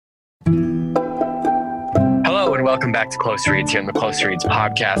Hello and welcome back to Close Reads here on the Close Reads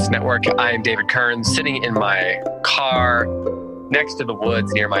Podcast Network. I am David Kearns, sitting in my car next to the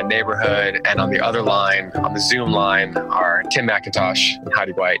woods near my neighborhood, and on the other line, on the Zoom line, are Tim McIntosh and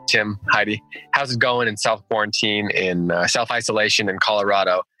Heidi White. Tim, Heidi, how's it going in self-quarantine, in self-isolation in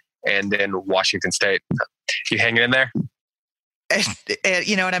Colorado and in Washington State? You hanging in there?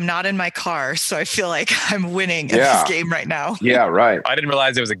 You know, and I'm not in my car, so I feel like I'm winning at this game right now. Yeah, right. I didn't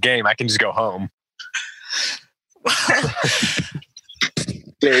realize it was a game. I can just go home.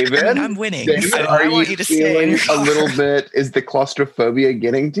 David, I'm winning. David, so are I want you to stay in your car. a little bit? Is the claustrophobia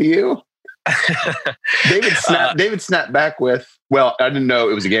getting to you? David snapped back with, "Well, I didn't know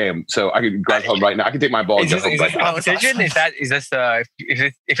it was a game, so I can drive home right now. I can take my ball and go home right now." If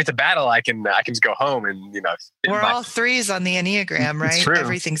it's a battle, I can just go home and We're all threes on the Enneagram, right? True.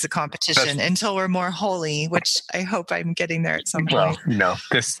 Everything's a competition until we're more holy, which I hope I'm getting there at some point. Well,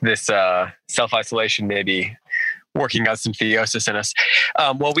 this self-isolation may be working out some theosis in us.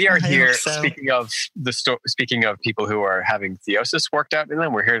 Well, we are here. Speaking of people who are having theosis worked out in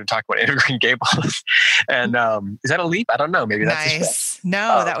them, we're here to talk about Andrew Green Gables. And is that a leap? I don't know. Maybe that's nice.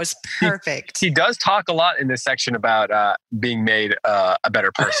 No, that was perfect. He does talk a lot in this section about being made a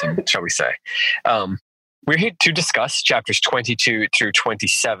better person, shall we say. We're here to discuss chapters 22 through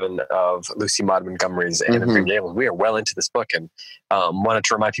 27 of Lucy Maud Montgomery's Anne of Green Gables. We are well into this book, and wanted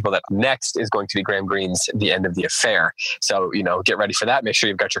to remind people that next is going to be Graham Greene's The End of the Affair. So, get ready for that. Make sure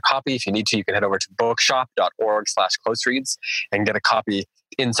you've got your copy. If you need to, you can head over to bookshop.org/closereads and get a copy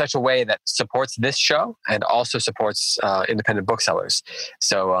in such a way that supports this show and also supports independent booksellers.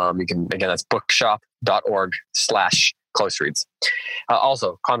 So you can, again, that's bookshop.org/closereads.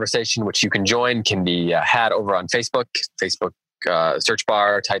 Also, conversation which you can join can be had over on Facebook search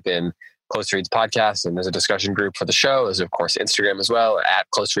bar, type in Close Reads Podcast, and there's a discussion group for the show. There's, of course, Instagram as well, at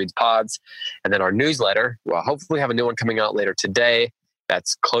Close Reads Pods. And then our newsletter, well, hopefully we have a new one coming out later today.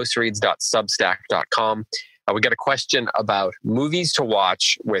 That's closereads.substack.com. We got a question about movies to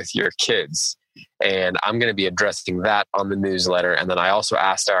watch with your kids, and I'm going to be addressing that on the newsletter. And then I also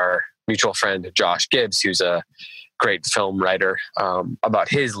asked our mutual friend, Josh Gibbs, who's a great film writer, about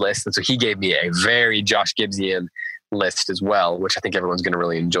his list. And so he gave me a very Josh Gibbsian list as well, which I think everyone's going to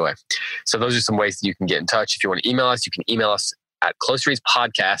really enjoy. So those are some ways that you can get in touch. If you want to email us, you can email us at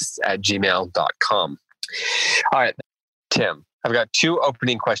closereadspodcasts@gmail.com. All right, Tim, I've got two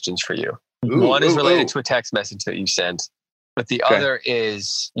opening questions for you. One is related to a text message that you sent, but the other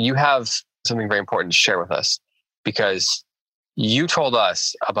is you have something very important to share with us, because you told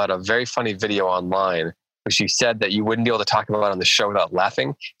us about a very funny video online which you said that you wouldn't be able to talk about on the show without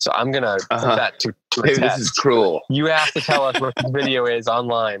laughing. So I'm going to put that to a test. This is cruel. You have to tell us what this video is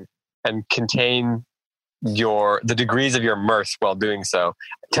online and contain the degrees of your mirth while doing so.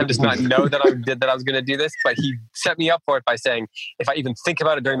 Tim does not know that I was going to do this, but he set me up for it by saying, if I even think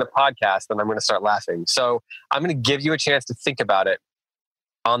about it during the podcast, then I'm going to start laughing. So I'm going to give you a chance to think about it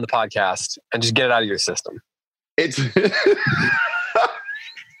on the podcast and just get it out of your system. It's...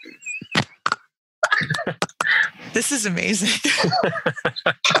 This is amazing.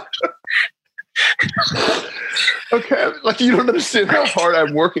 Okay, like you don't understand how hard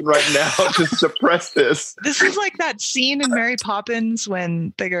I'm working right now to suppress this. This is like that scene in Mary Poppins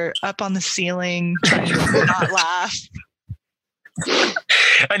when they're up on the ceiling trying to not laugh.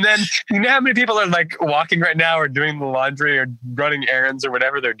 And then you know how many people are like walking right now or doing the laundry or running errands or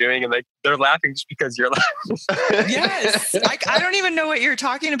whatever they're doing, and they're laughing just because you're laughing. Yes. I don't even know what you're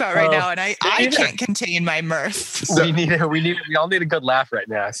talking about right now, and I can't contain my mirth. So, we all need a good laugh right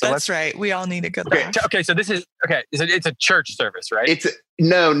now. So that's right. We all need a good laugh. Okay, so this is it's a church service, right?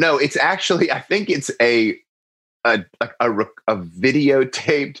 No, it's actually, I think it's a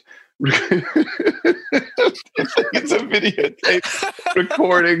videotaped it's a videotape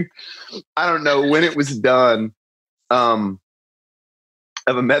recording. I don't know when it was done, of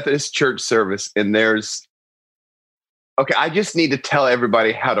a Methodist church service. And I just need to tell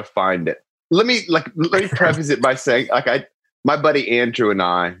everybody how to find it. Let me preface it by saying, my buddy Andrew and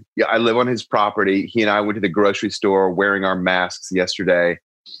I live on his property. He and I went to the grocery store wearing our masks yesterday.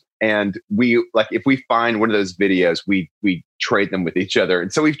 And if we find one of those videos, we trade them with each other.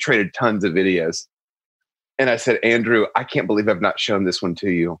 And so we've traded tons of videos. And I said, Andrew, I can't believe I've not shown this one to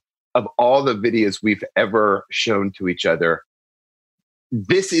you. Of all the videos we've ever shown to each other,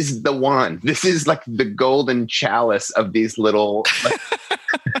 this is the one. This is like the golden chalice of these little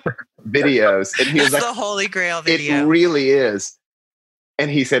videos. And he was like, the Holy Grail video. It really is. And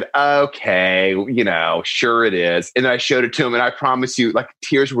he said, okay, sure it is. And I showed it to him, and I promise you, like,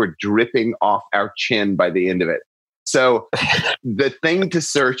 tears were dripping off our chin by the end of it. So the thing to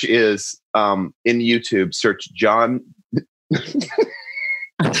search is in YouTube, search John. You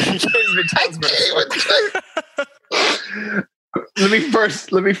can't even tell us Let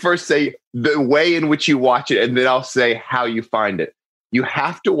me first say the way in which you watch it, and then I'll say how you find it. You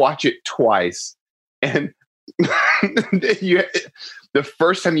have to watch it twice, and the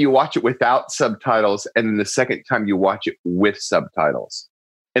first time you watch it without subtitles, and then the second time you watch it with subtitles.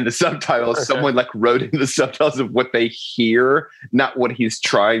 And the subtitles, someone like wrote in the subtitles of what they hear, not what he's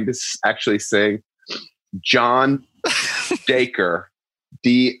trying to actually say. John Daker,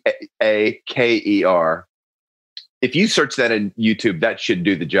 Daker. If you search that in YouTube, that should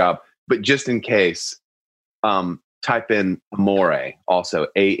do the job. But just in case, type in Amore, also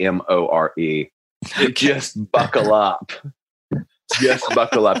Amore. Just buckle up. Just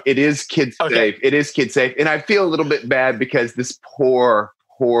buckle up. It is kid safe. It is kid safe. And I feel a little bit bad because this poor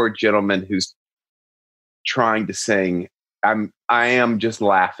gentleman who's trying to sing, I am just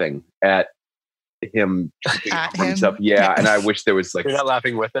laughing at him. At him? Himself. Yeah. And I wish there was like. You're not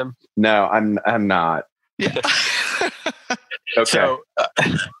laughing with him? No, I'm not. Yeah. Okay. So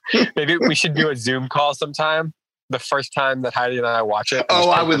maybe we should do a Zoom call sometime. The first time that Heidi and I watch it.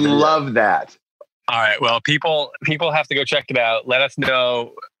 Oh, I would love that. All right. Well, people have to go check it out. Let us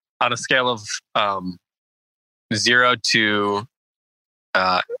know on a scale of 0 to.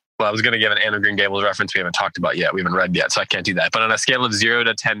 I was going to give an Anne of Green Gables reference we haven't talked about yet. We haven't read yet, so I can't do that. But on a scale of 0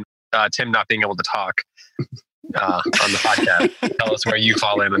 to 10, Tim not being able to talk on the podcast, tell us where you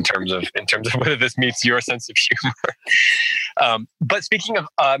fall in terms of whether this meets your sense of humor. But speaking of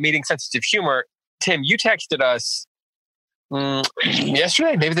meeting senses of humor, Tim, you texted us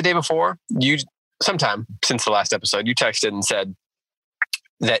yesterday, maybe the day before. Sometime since the last episode, you texted and said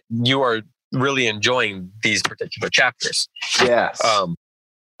that you are really enjoying these particular chapters. Yes.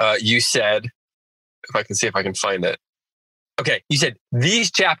 You said, if I can see if I can find it. Okay. You said,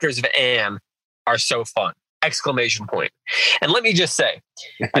 these chapters of Anne are so fun! ! And let me just say,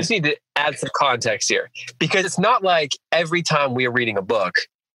 I just need to add some context here, because it's not like every time we are reading a book,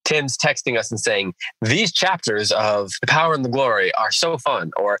 Tim's texting us and saying, these chapters of The Power and the Glory are so fun,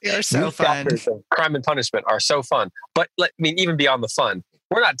 or They're so these fun. chapters of Crime and Punishment are so fun. But even beyond the fun,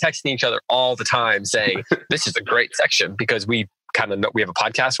 we're not texting each other all the time saying, this is a great section, because we kind of know we have a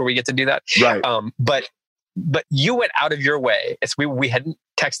podcast where we get to do that. Right. But you went out of your way. We hadn't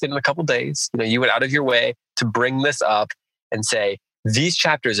texted in a couple days. You went out of your way to bring this up and say, these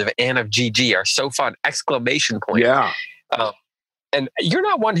chapters of Anne of GG are so fun! ! Yeah. And you're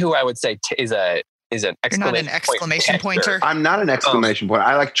not one who I would say is an You're exclamation not an exclamation pointer. I'm not an exclamation point.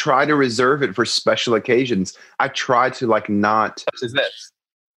 I try to reserve it for special occasions. I try to not Such as this.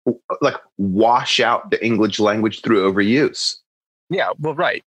 Wash out the English language through overuse. Yeah. Well,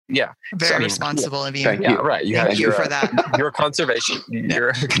 right. Yeah. Very responsible of you. Thank Yeah. you. Right. Thank you for that. You're a conservation.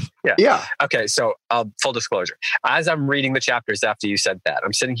 Yeah. Okay. So full disclosure, as I'm reading the chapters after you said that,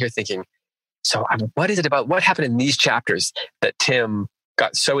 I'm sitting here thinking, so what is it about? What happened in these chapters that Tim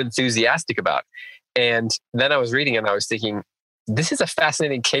got so enthusiastic about? And then I was reading and I was thinking, this is a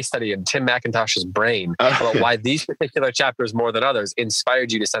fascinating case study in Tim McIntosh's brain about why these particular chapters more than others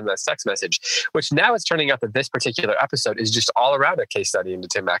inspired you to send that text message, which now it's turning out that this particular episode is just all around a case study into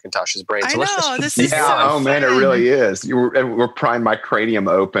Tim McIntosh's brain. I know. This is Oh man, it really is. We're prying my cranium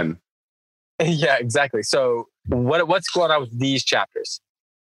open. Yeah, exactly. So what's going on with these chapters?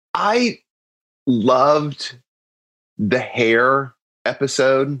 I loved the hair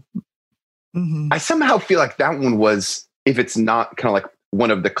episode. Mhm. I somehow feel like that one was, if it's not kind of like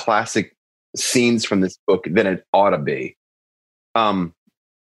one of the classic scenes from this book, then it ought to be.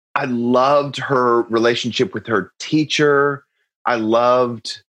 I loved her relationship with her teacher.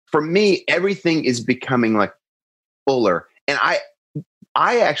 For me, everything is becoming fuller. And I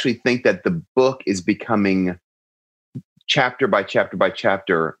actually think that the book is becoming chapter by chapter by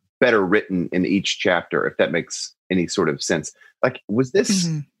chapter better written in each chapter, if that makes any sort of sense. Was this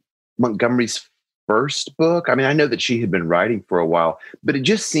Montgomery's first book? I mean, I know that she had been writing for a while, but it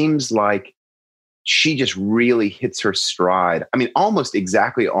just seems like she just really hits her stride. I mean, almost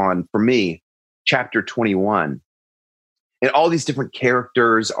exactly on, for me, chapter 21. And all these different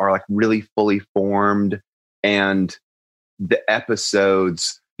characters are really fully formed. And the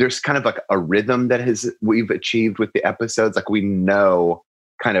episodes, there's kind of a rhythm that we've achieved with the episodes. We know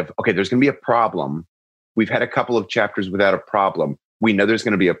okay, there's going to be a problem. We've had a couple of chapters without a problem. We know there's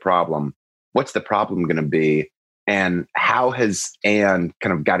going to be a problem. What's the problem going to be? And how has Anne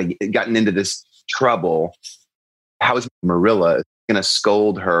kind of gotten into this trouble? How is Marilla going to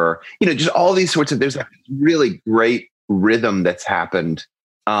scold her? Just all these sorts of, there's really great rhythm that's happened.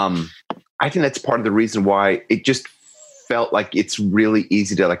 I think that's part of the reason why it just felt like it's really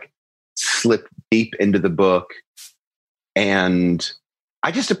easy to like slip deep into the book. And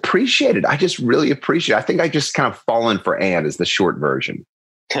I just appreciate it. I just really appreciate it. I think I just kind of fallen for Anne as the short version.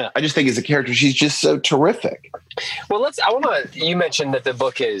 I just think as a character, she's just so terrific. Well, you mentioned that the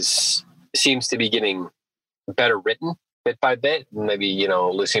book seems to be getting better written bit by bit. Maybe,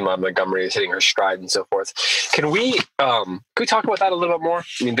 Lucy Maud Montgomery is hitting her stride and so forth. Can we talk about that a little bit more?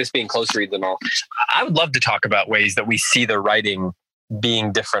 I mean, this being close reads and all, I would love to talk about ways that we see the writing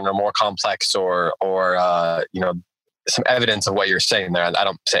being different or more complex or some evidence of what you're saying there. I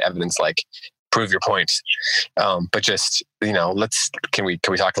don't say evidence like prove your point, but just, can we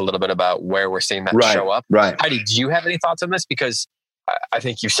talk a little bit about where we're seeing that show up? Right. Heidi, do you have any thoughts on this? Because I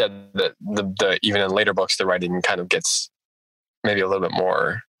think you said that the even in later books, the writing kind of gets maybe a little bit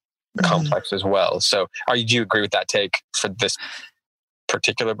more complex as well. So do you agree with that take for this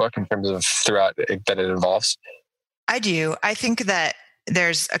particular book in terms of throughout that it involves? I do. I think that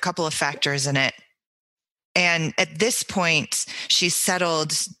there's a couple of factors in it. And at this point, she's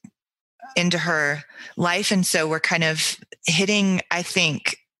settled into her life. And so we're kind of hitting, I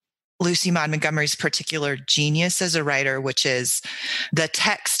think, Lucy Maud Montgomery's particular genius as a writer, which is the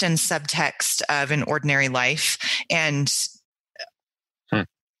text and subtext of an ordinary life and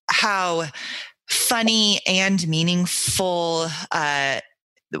how funny and meaningful,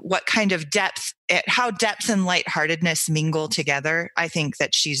 what kind of how depth and lightheartedness mingle together. I think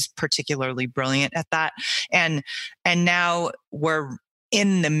that she's particularly brilliant at that. And now we're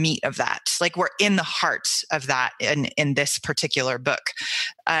in the meat of that. Like we're in the heart of that in this particular book.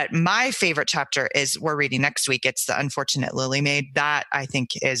 My favorite chapter is we're reading next week. It's The Unfortunate Lily Maid. That I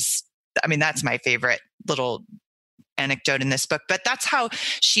think that's my favorite little anecdote in this book, but that's how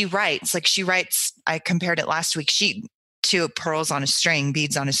she writes. Like she writes, I compared it last week, to pearls on a string,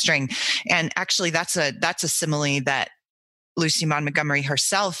 beads on a string. And actually that's a simile that Lucy Maud Montgomery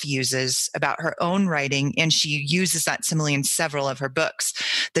herself uses about her own writing. And she uses that simile in several of her books,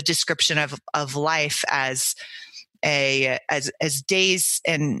 the description of life as days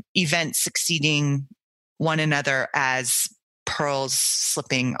and events succeeding one another as pearls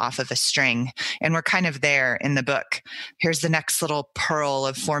slipping off of a string. And we're kind of there in the book. Here's the next little pearl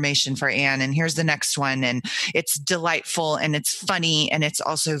of formation for Anne. And here's the next one. And it's delightful and it's funny. And it's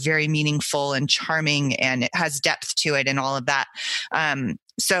also very meaningful and charming and it has depth to it and all of that.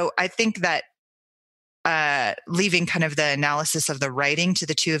 So I think that leaving kind of the analysis of the writing to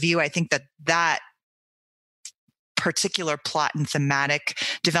the two of you, I think that particular plot and thematic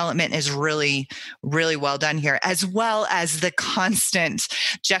development is really, really well done here, as well as the constant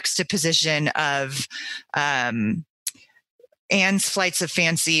juxtaposition of Anne's flights of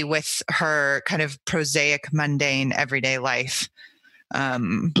fancy with her kind of prosaic, mundane, everyday life,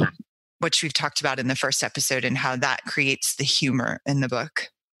 which we've talked about in the first episode and how that creates the humor in the book.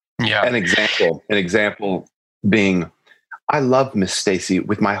 Yeah. An example being, I love Miss Stacy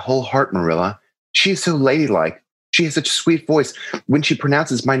with my whole heart, Marilla. She is so ladylike. She has such a sweet voice. When she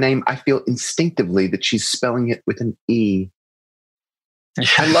pronounces my name, I feel instinctively that she's spelling it with an E.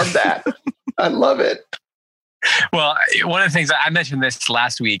 I love that. I love it. Well, one of the things I mentioned this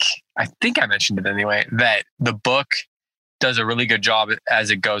last week, I think I mentioned it anyway, that the book does a really good job as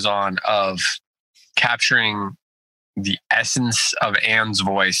it goes on of capturing the essence of Anne's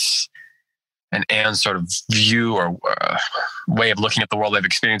voice and Anne's sort of view or way of looking at the world, they've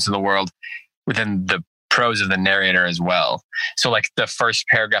experienced in the world within the prose of the narrator as well. So like the first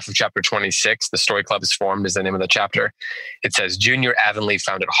paragraph of chapter 26, The Story Club is Formed is the name of the chapter. It says, Junior Avonlea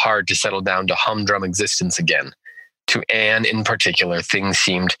found it hard to settle down to humdrum existence again. To Anne in particular, things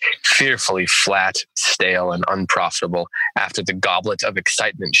seemed fearfully flat, stale, and unprofitable after the goblet of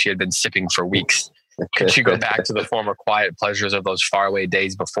excitement she had been sipping for weeks. Could she go back to the former quiet pleasures of those faraway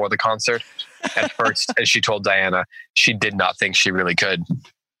days before the concert? At first, as she told Diana, she did not think she really could.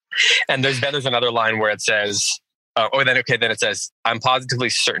 And there's another line where it says, then it says, I'm positively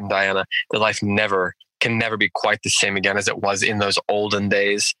certain, Diana, that life can never be quite the same again as it was in those olden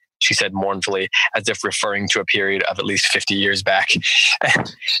days, she said mournfully, as if referring to a period of at least 50 years back.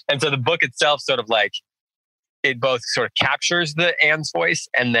 And so the book itself sort of like, it both sort of captures the Anne's voice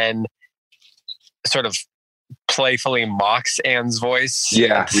and then sort of playfully mocks Anne's voice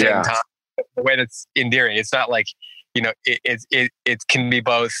at the same time. The way that's endearing. It's not like, it can be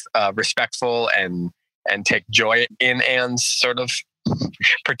both respectful and take joy in Anne's sort of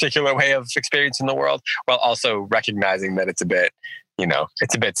particular way of experiencing the world, while also recognizing that it's a bit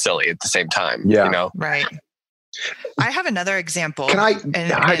silly at the same time. Yeah. Right. I have another example.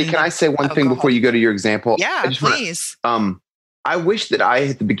 Heidi, can I say one thing before you go to your example? Yeah, please. I wish that I,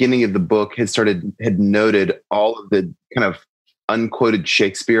 at the beginning of the book, had noted all of the kind of unquoted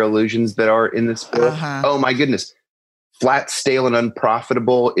Shakespeare allusions that are in this book. Uh-huh. Oh my goodness. Flat, stale, and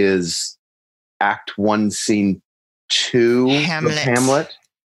unprofitable is Act 1, Scene 2 of Hamlet.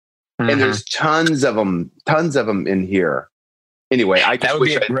 Mm-hmm. And there's tons of them in here. Anyway, I just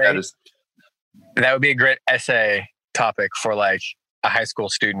wish that would be a great essay topic for like a high school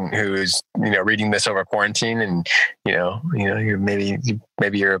student who's, reading this over quarantine, and you're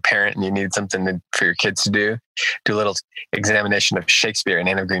maybe you're a parent and you need something for your kids to do a little examination of Shakespeare and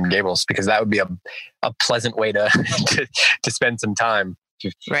Anne of Green Gables, because that would be a pleasant way to spend some time.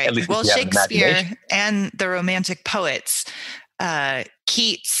 Right. Well, Shakespeare and the Romantic poets,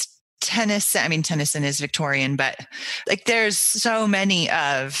 Keats, Tennyson is Victorian, but like there's so many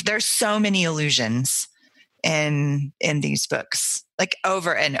allusions in these books, like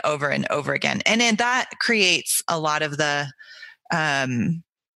over and over and over again. And then that creates a lot of the,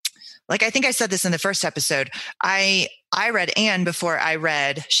 like I think I said this in the first episode, I read Anne before I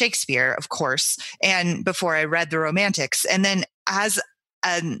read Shakespeare, of course, and before I read the Romantics. And then as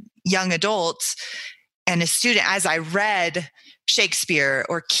a young adult and a student, as I read Shakespeare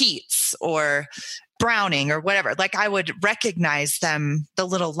or Keats or Browning or whatever, like I would recognize them, the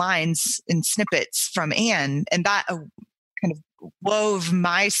little lines and snippets from Anne, and that kind of wove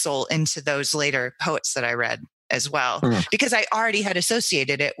my soul into those later poets that I read as well, because I already had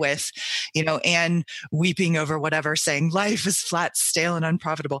associated it with, Anne weeping over whatever, saying life is flat, stale, and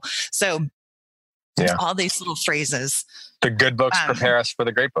unprofitable. So all these little phrases. The good books prepare us for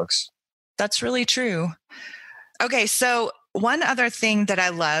the great books. That's really true. Okay, so one other thing that I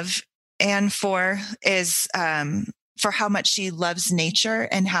love Anne for is for how much she loves nature,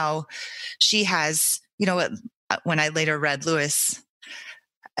 and how she has, when I later read Lewis,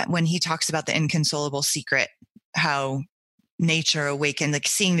 when he talks about the inconsolable secret, how nature awakens, like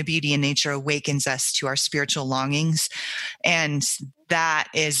seeing the beauty in nature awakens us to our spiritual longings. And that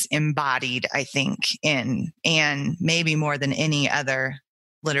is embodied, I think, in Anne, maybe more than any other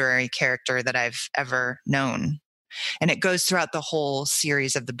literary character that I've ever known. And it goes throughout the whole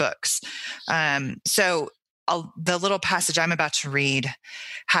series of the books. So the little passage I'm about to read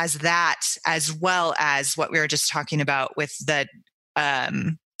has that, as well as what we were just talking about with the,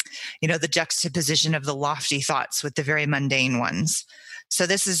 the juxtaposition of the lofty thoughts with the very mundane ones. So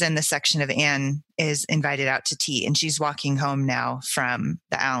this is in the section of Anne is invited out to tea, and she's walking home now from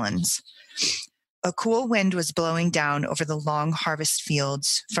the Allens. A cool wind was blowing down over the long harvest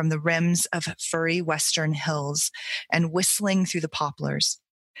fields from the rims of furry western hills and whistling through the poplars.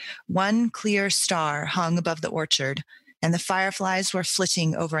 One clear star hung above the orchard, and the fireflies were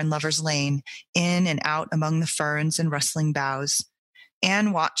flitting over in Lover's Lane, in and out among the ferns and rustling boughs.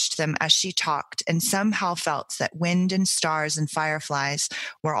 Anne watched them as she talked, and somehow felt that wind and stars and fireflies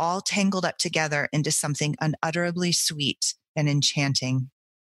were all tangled up together into something unutterably sweet and enchanting.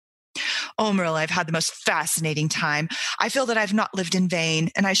 Oh, Marilla, I've had the most fascinating time. I feel that I've not lived in vain,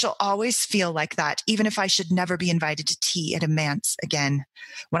 and I shall always feel like that, even if I should never be invited to tea at a manse again.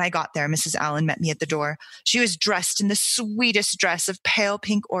 When I got there, Mrs. Allen met me at the door. She was dressed in the sweetest dress of pale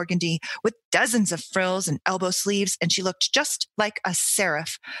pink organdy, with dozens of frills and elbow sleeves, and she looked just like a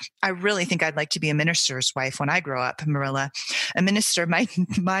seraph. I really think I'd like to be a minister's wife when I grow up, Marilla. A minister might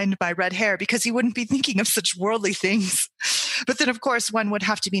mind my red hair because he wouldn't be thinking of such worldly things. But then, of course, one would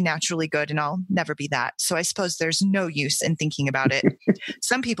have to be naturally good, and I'll never be that. So I suppose there's no use in thinking about it.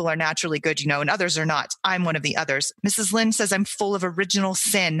 Some people are naturally good, and others are not. I'm one of the others. Mrs. Lynde says I'm full of original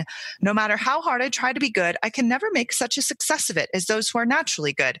sin. No matter how hard I try to be good, I can never make such a success of it as those who are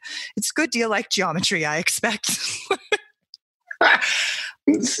naturally good. It's a good deal like geometry, I expect.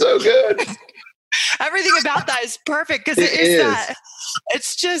 So good. Everything about that is perfect, because it is that.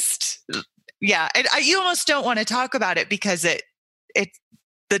 It's just... Yeah, you almost don't want to talk about it, because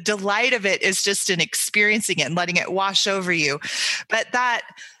the delight of it is just in experiencing it and letting it wash over you. But that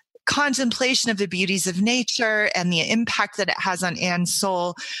contemplation of the beauties of nature and the impact that it has on Anne's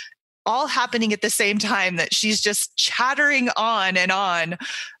soul, all happening at the same time that she's just chattering on and on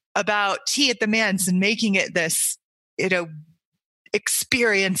about tea at the manse and making it this,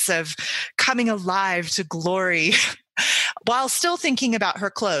 experience of coming alive to glory. While still thinking about her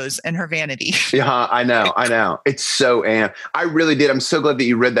clothes and her vanity. Yeah, I know. It's so Anne. I really did. I'm so glad that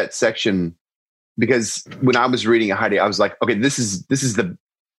you read that section, because when I was reading it, Heidi, I was like, okay, this is the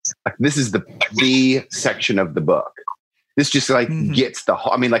section of the book. This just gets the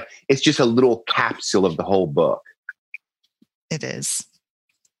whole. I mean, like it's just a little capsule of the whole book. It is.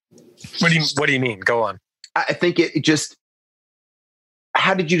 What do you mean? Go on. I think it just.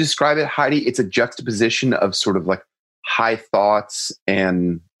 How did you describe it, Heidi? It's a juxtaposition of sort of like high thoughts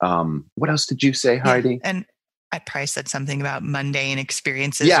and what else did you say, Heidi? Yeah, and I probably said something about mundane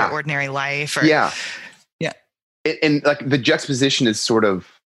experiences or ordinary life. Or, yeah. And like the juxtaposition is sort of,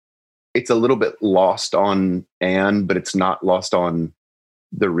 it's a little bit lost on Anne, but it's not lost on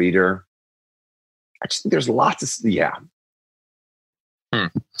the reader. I just think there's lots of,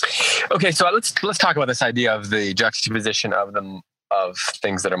 Okay, so let's talk about this idea of the juxtaposition of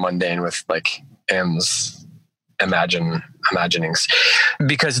things that are mundane with like Anne's imaginings,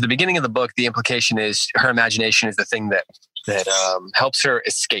 because at the beginning of the book, the implication is her imagination is the thing that helps her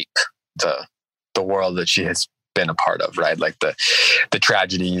escape the world that she has been a part of, right? Like the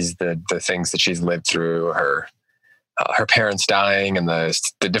tragedies, the things that she's lived through, her parents dying, and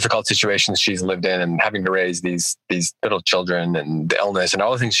the difficult situations she's lived in, and having to raise these little children, and the illness, and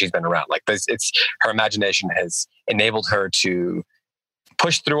all the things she's been around. Like this, it's her imagination has enabled her to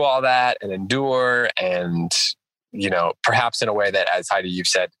push through all that and endure, and perhaps in a way that, as Heidi, you've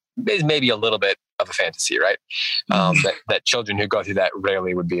said, is maybe a little bit of a fantasy, right? That children who go through that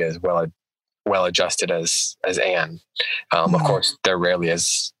rarely would be as well adjusted as Anne. Of course, they're rarely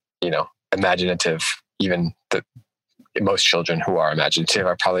as imaginative. Even most children who are imaginative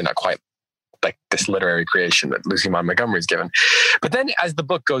are probably not quite like this literary creation that Lucy Maud Montgomery's given. But then as the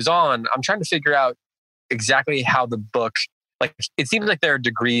book goes on, I'm trying to figure out exactly how the book, like, it seems like there are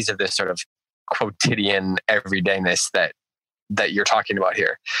degrees of this sort of quotidian everydayness that you're talking about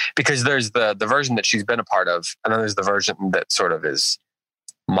here, because there's the version that she's been a part of, and then there's the version that sort of is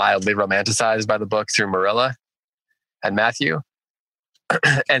mildly romanticized by the book through Marilla and Matthew.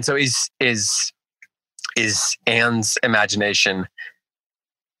 And so is Anne's imagination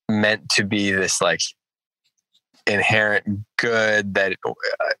meant to be this like inherent good that,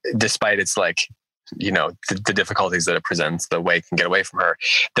 despite its like, the difficulties that it presents, the way it can get away from her,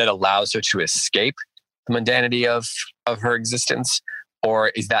 that allows her to escape the mundanity of her existence? Or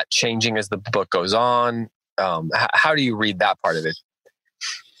is that changing as the book goes on? How do you read that part of it?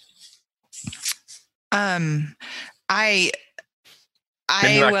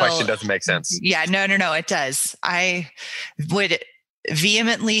 Maybe my question doesn't make sense. Yeah, no, it does. I would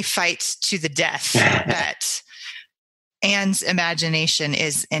vehemently fight to the death that Anne's imagination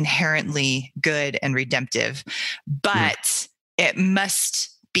is inherently good and redemptive, but it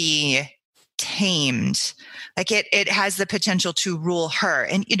must be tamed. Like it has the potential to rule her.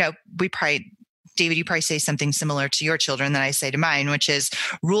 And, David, you probably say something similar to your children that I say to mine, which is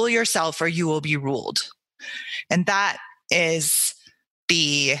rule yourself or you will be ruled. And that is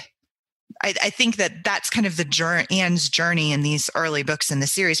I think that's kind of Anne's journey in these early books in the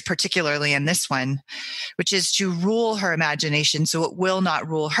series, particularly in this one, which is to rule her imagination so it will not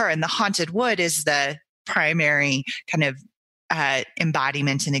rule her. And the Haunted Wood is the primary kind of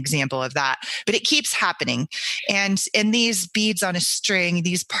embodiment and example of that. But it keeps happening. And in these beads on a string,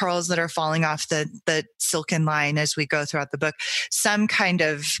 these pearls that are falling off the silken line as we go throughout the book, some kind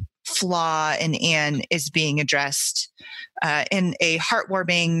of flaw in Anne is being addressed in a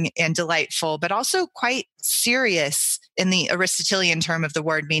heartwarming and delightful, but also quite serious in the Aristotelian term of the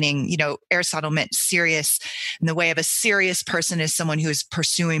word, meaning, Aristotle meant serious in the way of a serious person is someone who is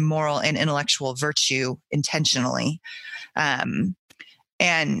pursuing moral and intellectual virtue intentionally. And,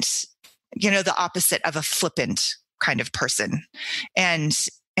 the opposite of a flippant kind of person. And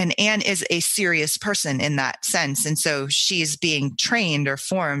Anne is a serious person in that sense. And so she's being trained or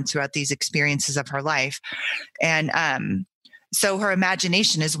formed throughout these experiences of her life. And so her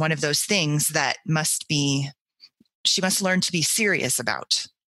imagination is one of those things that she must learn to be serious about.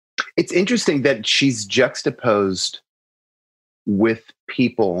 It's interesting that she's juxtaposed with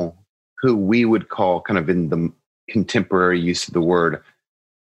people who we would call, kind of in the contemporary use of the word,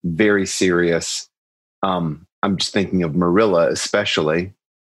 very serious. I'm just thinking of Marilla especially.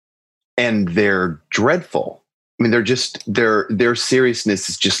 And they're dreadful. I mean, their seriousness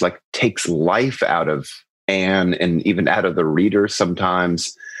is just like takes life out of Anne and even out of the reader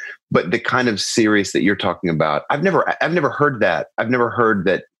sometimes. But the kind of serious that you're talking about, I've never heard that. I've never heard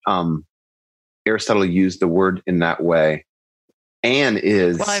that Aristotle used the word in that way. Anne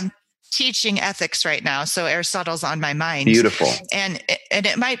is. Well, I'm teaching ethics right now, so Aristotle's on my mind. Beautiful. And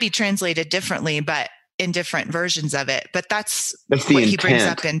it might be translated differently, but in different versions of it. But that's what he brings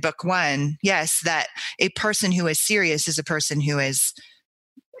up in book 1. Yes, that a person who is serious is a person who is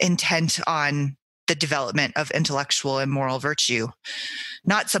intent on the development of intellectual and moral virtue,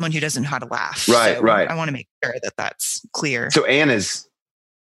 not someone who doesn't know how to laugh. Right, so right. I want to make sure that that's clear. So Anne is,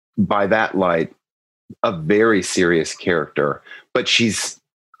 by that light, a very serious character, but she's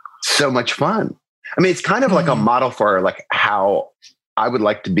so much fun. I mean, it's kind of like a model for like how I would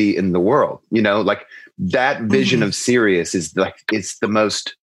like to be in the world. Like that vision of Sirius is like, it's the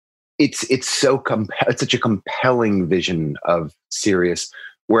most, it's such a compelling vision of Sirius.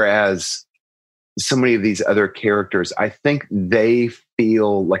 Whereas so many of these other characters, I think they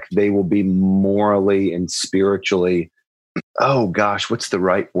feel like they will be morally and spiritually, oh gosh, what's the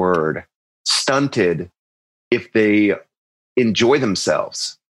right word? Stunted if they enjoy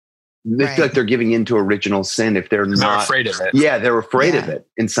themselves. They feel like they're giving into original sin if they're not afraid of it. Yeah, they're afraid of it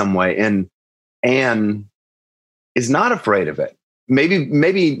in some way. And Anne is not afraid of it.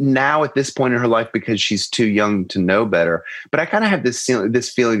 Maybe now at this point in her life because she's too young to know better. But I kind of have this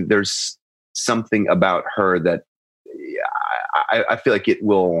feeling there's something about her that I feel like it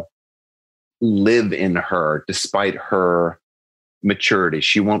will live in her despite her maturity.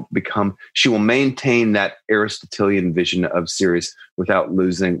 She will maintain that Aristotelian vision of Sirius without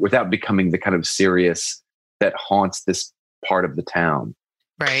becoming the kind of Sirius that haunts this part of the town.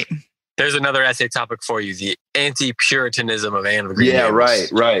 Right. There's another essay topic for you: the anti-Puritanism of Anne of Green Yeah,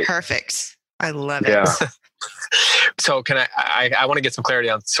 Gables. right. Perfect. I love it. Yeah. So can I want to get some clarity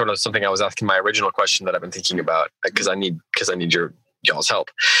on sort of something I was asking my original question that I've been thinking about because I need y'all's help.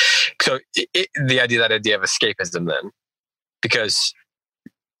 So the idea of escapism then, because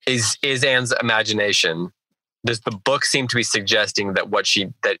is Anne's imagination, does the book seem to be suggesting that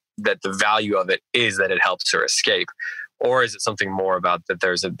that the value of it is that it helps her escape, or is it something more about that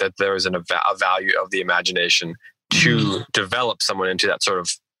there's a value of the imagination to develop someone into that sort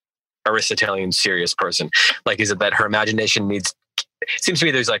of Aristotelian serious person? Like, is it that her imagination it seems to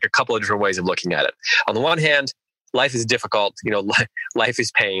me there's like a couple of different ways of looking at it. On the one hand, life is difficult, life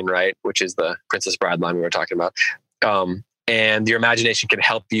is pain, right? Which is the Princess Bride line we were talking about. And your imagination can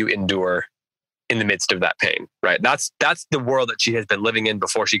help you endure in the midst of that pain, right? That's the world that she has been living in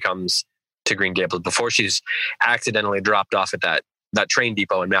before she comes to Green Gables, before she's accidentally dropped off at that train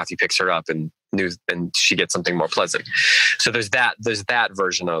depot and Matthew picks her up and she gets something more pleasant. So there's that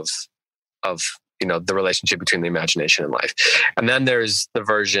version of the relationship between the imagination and life. And then there's the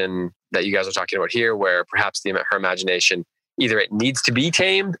version that you guys are talking about here, where perhaps her imagination, either it needs to be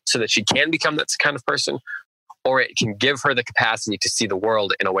tamed so that she can become that kind of person, or it can give her the capacity to see the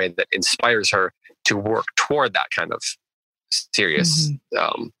world in a way that inspires her to work toward that kind of serious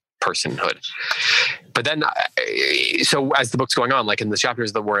personhood. But then, so as the book's going on, like in the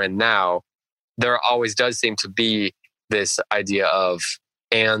chapters that we're in now, there always does seem to be this idea of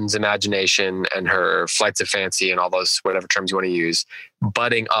Anne's imagination and her flights of fancy and all those, whatever terms you want to use,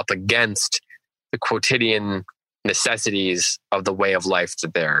 butting up against the quotidian necessities of the way of life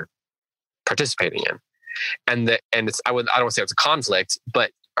that they're participating in. And it's, I don't want to say it's a conflict,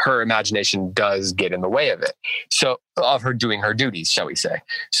 but her imagination does get in the way of it. So of her doing her duties, shall we say.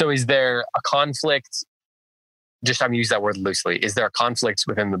 So is there a conflict? Just, I'm using that word loosely. Is there a conflict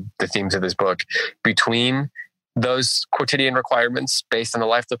within the themes of this book between those quotidian requirements based on the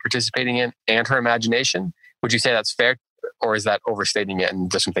life they're participating in and her imagination? Would you say that's fair, or is that overstating it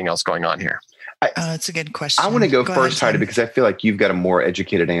and there's something else going on here? That's a good question. I want to go first, Heidi, because I feel like you've got a more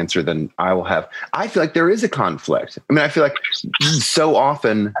educated answer than I will have. I feel like there is a conflict. I mean, I feel like so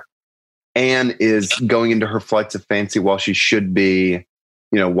often Anne is going into her flights of fancy while she should be,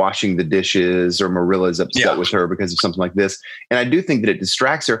 washing the dishes, or Marilla's upset with her because of something like this. And I do think that it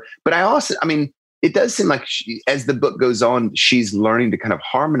distracts her. But it does seem like as the book goes on, she's learning to kind of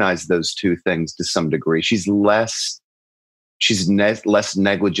harmonize those two things to some degree. She's less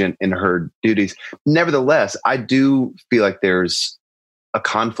negligent in her duties. Nevertheless, I do feel like there's a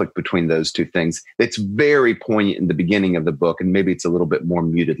conflict between those two things. It's very poignant in the beginning of the book, and maybe it's a little bit more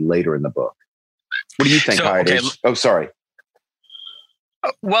muted later in the book. What do you think, Heidi? Okay. Oh, sorry.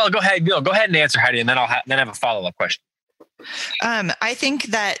 Well, go ahead. Go ahead and answer, Heidi, and then I'll have a follow-up question. I think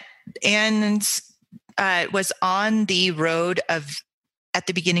that Anne was on the road at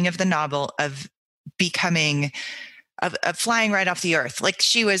the beginning of the novel of becoming, of flying right off the earth. Like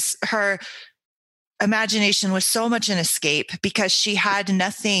her imagination was so much an escape because she had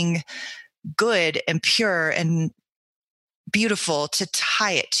nothing good and pure and beautiful to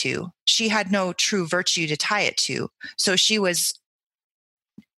tie it to. She had no true virtue to tie it to. So she was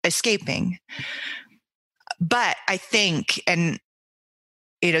escaping. But I think, and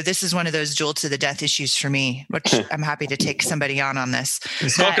this is one of those duel to the death issues for me, which I'm happy to take somebody on this.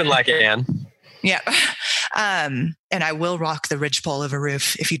 Spoken like Anne. Yeah. And I will rock the ridgepole of a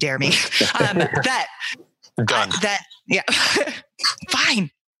roof if you dare me. Done. Yeah. Fine.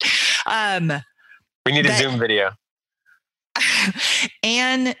 We need a Zoom video.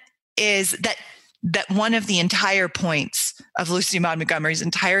 Anne is that one of the entire points of Lucy Maud Montgomery's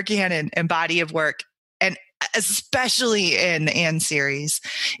entire canon and body of work. And especially in Anne series,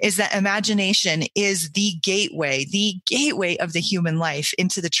 is that imagination is the gateway of the human life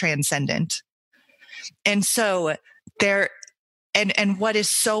into the transcendent. And so and what is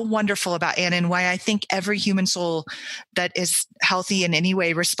so wonderful about Anne, and why I think every human soul that is healthy in any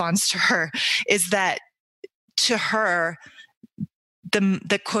way responds to her, is that to her,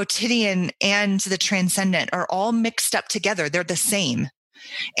 the quotidian and the transcendent are all mixed up together. They're the same.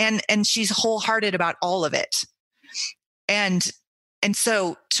 And she's wholehearted about all of it. And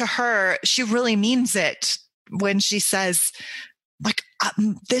so to her, she really means it when she says, like,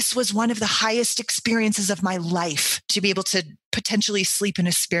 this was one of the highest experiences of my life, to be able to potentially sleep in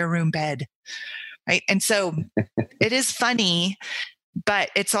a spare room bed. Right. And so it is funny,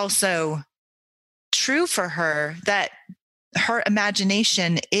 but it's also true for her that her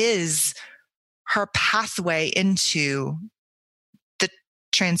imagination is her pathway into the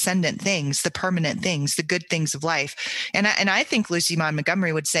transcendent things, the permanent things, the good things of life. And I think Lucy Maud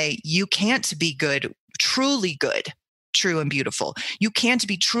Montgomery would say, you can't be good, truly good, true and beautiful. You can't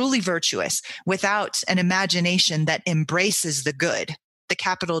be truly virtuous without an imagination that embraces the good, the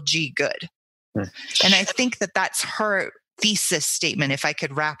capital G good. And I think that that's her thesis statement, if I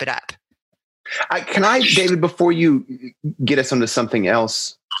could wrap it up. Can I, David, before you get us onto something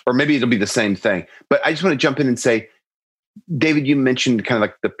else, or maybe it'll be the same thing, but I just want to jump in and say, David, you mentioned kind of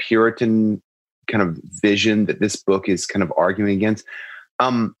like the Puritan kind of vision that this book is kind of arguing against.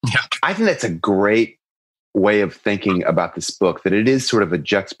 I think that's a great way of thinking about this book, that it is sort of a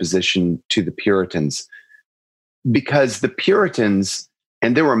juxtaposition to the Puritans, because the Puritans,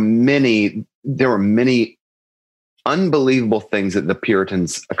 and there were many unbelievable things that the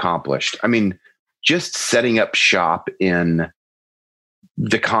Puritans accomplished. I mean, just setting up shop in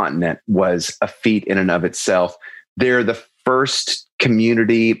the continent was a feat in and of itself. They're the first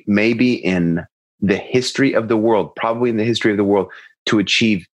community, maybe in the history of the world, probably in the history of the world, to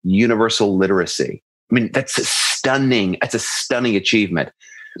achieve universal literacy. I mean, that's a stunning achievement.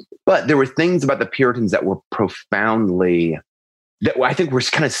 But there were things about the Puritans that were profoundly, that I think we're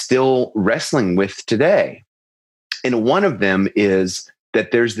kind of still wrestling with today. And one of them is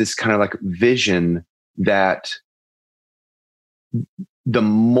that there's this kind of like vision that the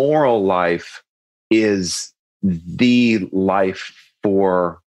moral life is the life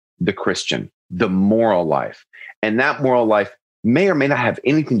for the Christian, the moral life. And that moral life may or may not have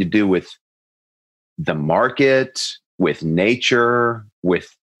anything to do with the market, with nature,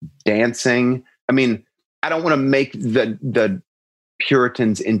 with dancing. I mean, I don't want to make the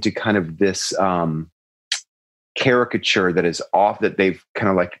Puritans into kind of this caricature that is off, that they've kind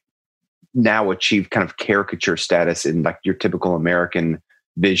of like now achieved kind of caricature status in like your typical American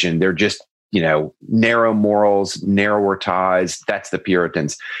vision. They're just, narrow morals, narrower ties. That's the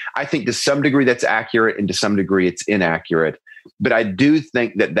Puritans. I think to some degree that's accurate, and to some degree it's inaccurate. But I do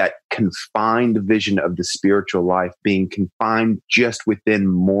think that confined vision of the spiritual life, being confined just within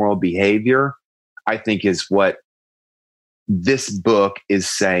moral behavior, I think is what this book is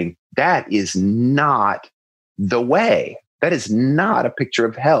saying. That is not the way. That is not a picture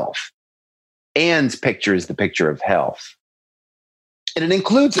of health. Anne's picture is the picture of health. And it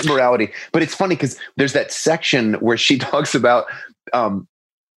includes morality. But it's funny because there's that section where she talks about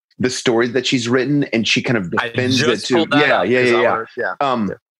the stories that she's written, and she kind of defends it to.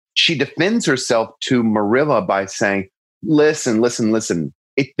 Yeah. She defends herself to Marilla by saying, listen.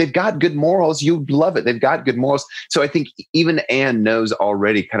 They've got good morals. You'd love it. They've got good morals. So I think even Anne knows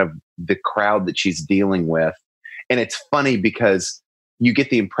already kind of the crowd that she's dealing with. And it's funny because you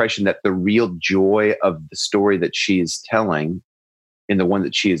get the impression that the real joy of the story that she is telling, in the one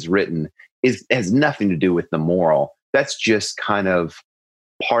that she has written, has nothing to do with the moral. That's just kind of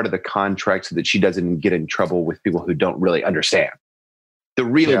part of the contract so that she doesn't get in trouble with people who don't really understand. The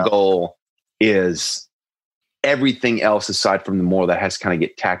real goal is everything else aside from the moral that has to kind of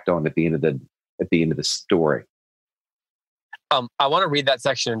get tacked on at the end of the story. I want to read that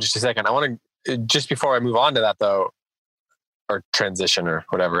section in just a second. I want to, just before I move on to that though, or transition or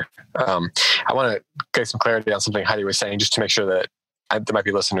whatever, I want to get some clarity on something Heidi was saying, just to make sure that there might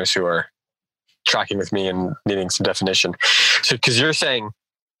be listeners who are tracking with me and needing some definition. So, because you're saying,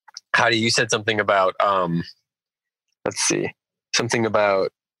 Heidi, you said something about, something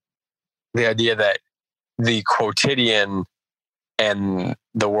about the idea that the quotidian and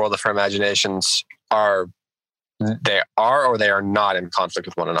the world of her imaginations are or they are not in conflict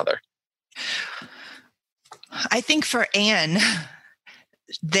with one another. I think for Anne,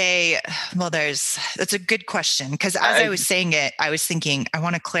 that's a good question, because as I was saying it, I was thinking, I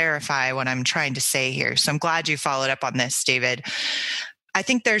want to clarify what I'm trying to say here. So I'm glad you followed up on this, David. I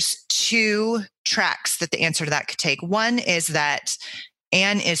think there's two tracks that the answer to that could take. One is that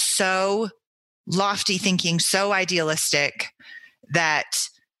Anne is so lofty thinking, so idealistic that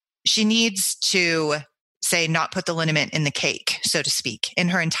she needs to say, not put the liniment in the cake, so to speak, in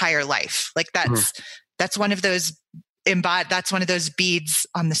her entire life. Like that's one of those that's one of those beads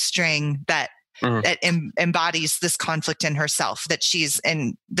on the string that embodies this conflict in herself that she's,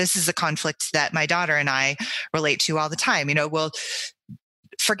 and this is a conflict that my daughter and I relate to all the time. We'll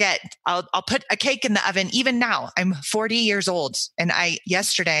forget, I'll put a cake in the oven. Even now, I'm 40 years old, and I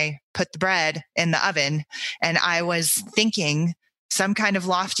yesterday put the bread in the oven, and I was thinking some kind of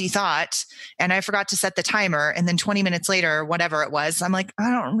lofty thought, and I forgot to set the timer. And then 20 minutes later, whatever it was, I'm like,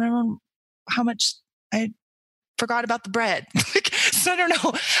 I don't remember how much I forgot about the bread. So I don't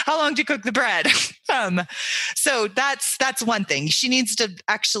know how long to cook the bread. So that's one thing. She needs to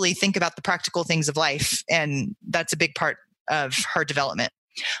actually think about the practical things of life, and that's a big part of her development.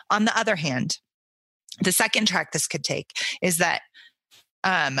 On the other hand, the second track this could take is that,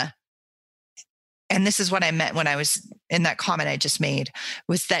 and this is what I meant when I was in that comment I just made,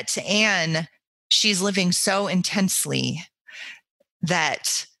 was that to Anne, she's living so intensely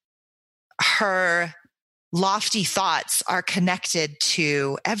that her lofty thoughts are connected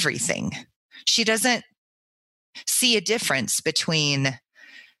to everything. She doesn't see a difference between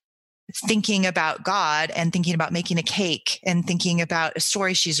thinking about God and thinking about making a cake and thinking about a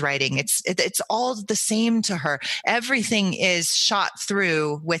story she's writing. It's all the same to her. Everything is shot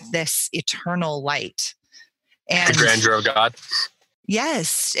through with this eternal light. And the grandeur of God.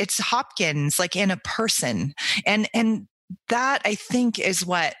 Yes, it's Hopkins, like in a person. And that, I think, is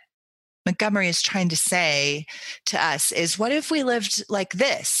what Montgomery is trying to say to us, is what if we lived like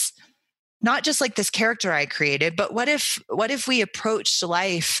this? Not just like this character I created, but what if we approached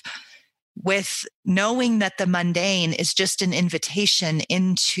life with knowing that the mundane is just an invitation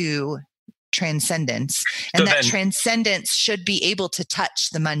into transcendence, and that transcendence should be able to touch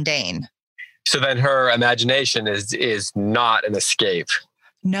the mundane. So then her imagination is not an escape.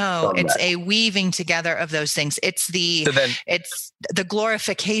 No, it's a weaving together of those things. It's the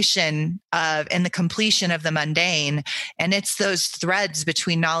glorification of and the completion of the mundane, and it's those threads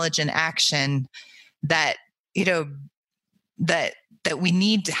between knowledge and action that that we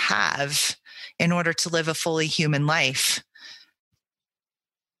need to have in order to live a fully human life.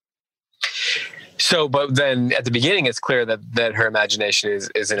 So, but then at the beginning, it's clear that her imagination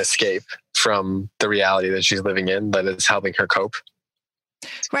is an escape from the reality that she's living in, that is helping her cope.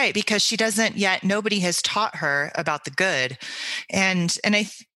 Right, because she doesn't yet, nobody has taught her about the good. And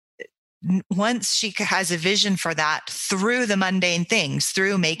once she has a vision for that through the mundane things,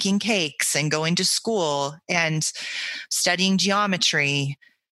 through making cakes and going to school and studying geometry,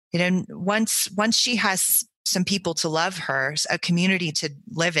 once she has some people to love her, a community to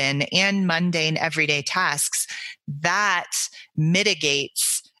live in, and mundane everyday tasks, that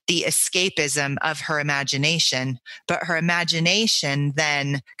mitigates the escapism of her imagination. But her imagination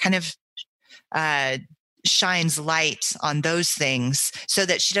then kind of shines light on those things so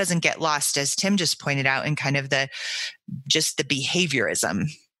that she doesn't get lost, as Tim just pointed out, in kind of the behaviorism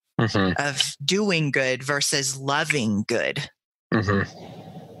of doing good versus loving good. Mm-hmm.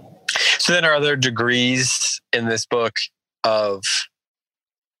 So then are there degrees in this book of,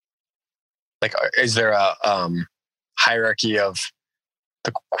 like, is there a hierarchy of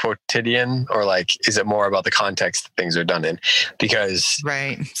the quotidian, or like, is it more about the context that things are done in? Because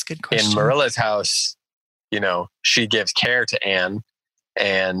right, it's a good question. In Marilla's house, she gives care to Anne,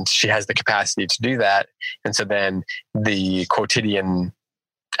 and she has the capacity to do that. And so then the quotidian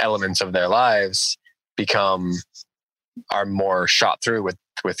elements of their lives are more shot through with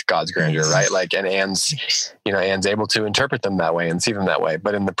God's grandeur, right? Like, and Anne's able to interpret them that way and see them that way.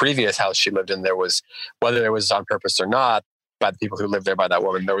 But in the previous house she lived in, there was, whether it was on purpose or not, by the people who lived there, by that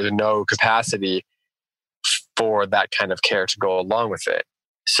woman, there was no capacity for that kind of care to go along with it.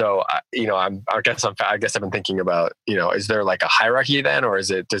 So, I guess I've been thinking about, is there like a hierarchy then, or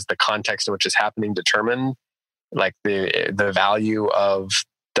does the context in which it's happening determine like the value of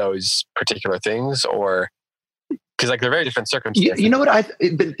those particular things, or because like they're very different circumstances? You know what I've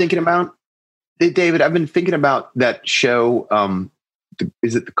been thinking about, David? I've been thinking about that show.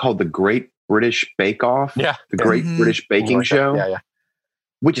 Is it called The Great British Bake Off? Yeah, the Great British Baking Show. Yeah.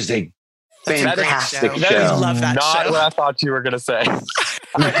 Which is a fantastic show. I love that not show. What I thought you were going to say.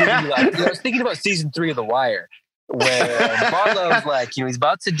 I was thinking about season 3 of The Wire, where Marlowe's like, he's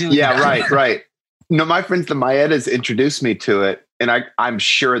about to do. Yeah, right. No, my friends, the Maedas, introduced me to it, and I'm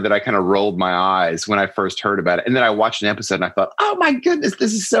sure that I kind of rolled my eyes when I first heard about it. And then I watched an episode and I thought, oh my goodness,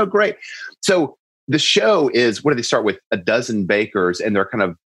 this is so great. So the show is, what do they start with? A dozen bakers, and they're kind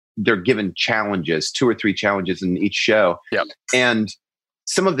of they're given challenges, 2 or 3 challenges in each show. Yep. And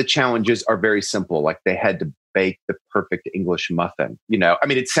some of the challenges are very simple, like they had to bake the perfect English muffin. I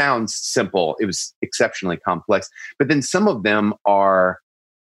mean, it sounds simple. It was exceptionally complex. But then some of them are,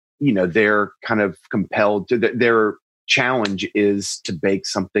 they're kind of compelled to, their challenge is to bake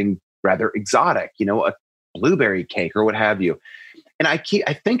something rather exotic, a blueberry cake or what have you. And I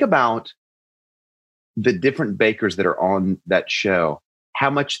think about the different bakers that are on that show, how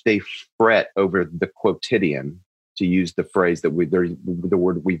much they fret over the quotidian, to use the phrase that the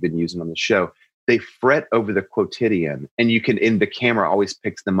word we've been using on the show. They fret over the quotidian, and the camera always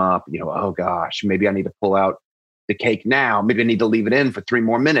picks them up. Oh gosh, maybe I need to pull out the cake now. Maybe I need to leave it in for 3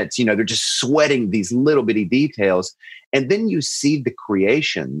 more minutes. They're just sweating these little bitty details. And then you see the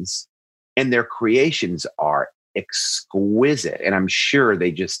creations, and their creations are exquisite. And I'm sure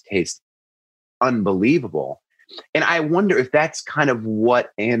they just taste unbelievable. And I wonder if that's kind of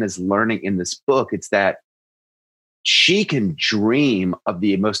what Anna's learning in this book. It's that she can dream of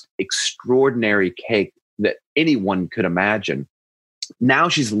the most extraordinary cake that anyone could imagine. Now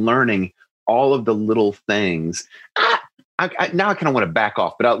she's learning all of the little things. Now I kind of want to back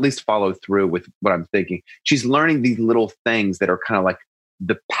off, but I'll at least follow through with what I'm thinking. She's learning these little things that are kind of like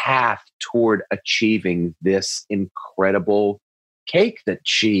the path toward achieving this incredible cake that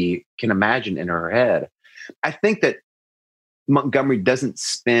she can imagine in her head. I think that Montgomery doesn't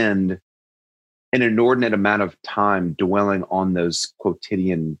spend an inordinate amount of time dwelling on those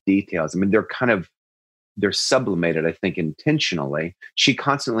quotidian details. I mean, they're sublimated, I think, intentionally. She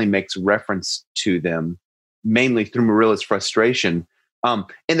constantly makes reference to them, mainly through Marilla's frustration. And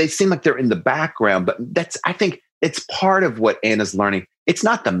they seem like they're in the background, but I think it's part of what Anna's learning. It's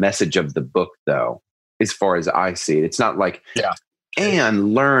not the message of the book, though, as far as I see it. It's not like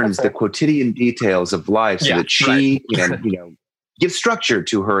Anne learns the quotidian details of life so that she can, give structure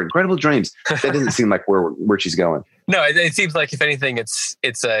to her incredible dreams. That doesn't seem like where she's going. No, it seems like, if anything,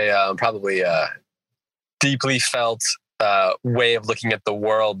 it's a probably a deeply felt way of looking at the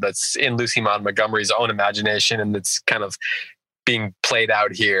world that's in Lucy Maud Montgomery's own imagination, and it's kind of being played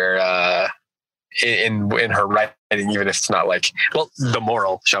out here in her writing, even if it's not like, the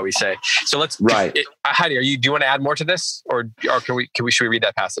moral, shall we say? So let's. Right, Heidi, do you want to add more to this, or should we read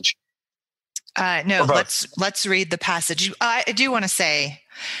that passage? No, let's read the passage. I do want to say,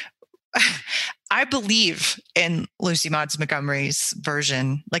 I believe in Lucy Maud Montgomery's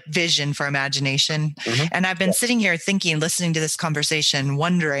vision for imagination. Mm-hmm. And I've been sitting here thinking, listening to this conversation,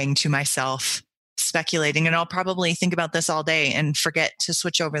 wondering to myself, speculating, and I'll probably think about this all day and forget to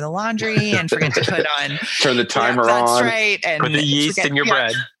switch over the laundry and forget to put on turn the timer on. That's right. And put the yeast in your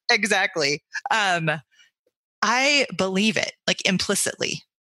bread. Exactly. I believe it, implicitly.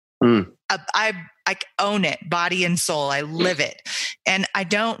 I own it, body and soul. I live it. And I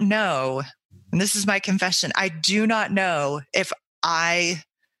don't know, and this is my confession, I do not know if I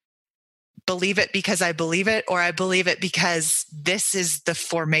believe it because I believe it, or I believe it because this is the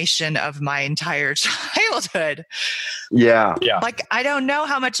formation of my entire childhood. Yeah. I don't know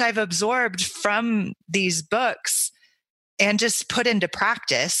how much I've absorbed from these books and just put into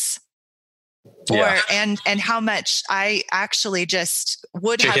practice. And how much I actually just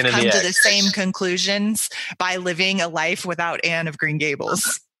would have come to the same conclusions by living a life without Anne of Green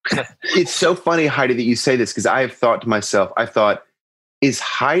Gables. It's so funny, Heidi, that you say this, because I have thought to myself, is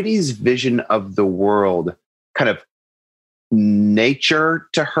Heidi's vision of the world kind of nature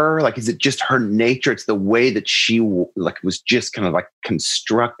to her? Is it just her nature? It's the way that she was just kind of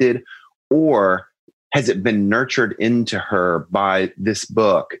constructed, or has it been nurtured into her by this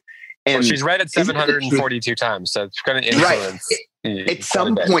book? And she's read it 742 times, so it's going to influence. Right. At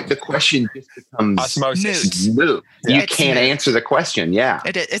some point, the question just becomes osmosis. Moot. You can't answer the question. Yeah,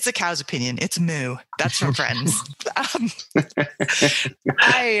 it's a cow's opinion. It's moo. That's from Friends.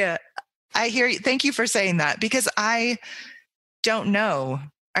 I hear you. Thank you for saying that, because I don't know.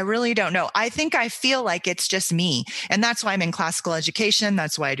 I really don't know. I feel like it's just me, and that's why I'm in classical education.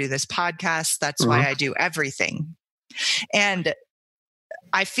 That's why I do this podcast. That's why I do everything, and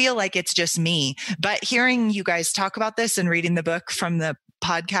I feel like it's just me. But hearing you guys talk about this and reading the book from the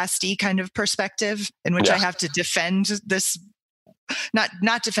podcasty kind of perspective, in which I have to defend this, not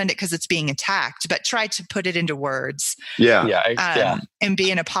defend it because it's being attacked, but try to put it into words. And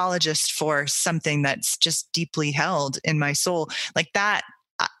be an apologist for something that's just deeply held in my soul. Like that,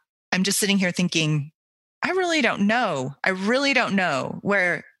 I'm just sitting here thinking, I really don't know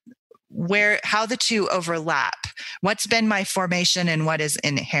how the two overlap, what's been my formation and what is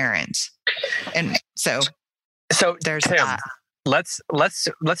inherent. And so there's Tim, that. Let's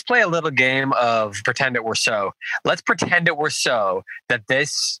play a little game of pretend it were so. Let's pretend it were so that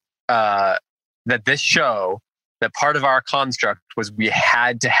this that this show, that part of our construct was we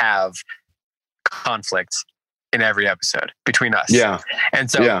had to have conflict in every episode between us. Yeah. And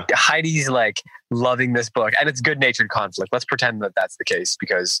so Heidi's like loving this book, and it's good-natured conflict. Let's pretend that that's the case,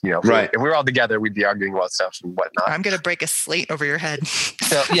 because, if we were all together, we'd be arguing about stuff and whatnot. I'm going to break a slate over your head.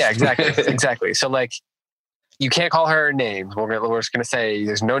 So yeah, exactly. So like, you can't call her names. We're just going to say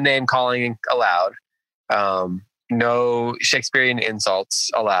there's no name calling allowed. No Shakespearean insults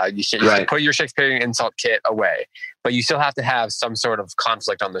allowed. You can put your Shakespearean insult kit away, but you still have to have some sort of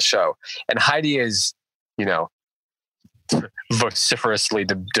conflict on the show. And Heidi is, vociferously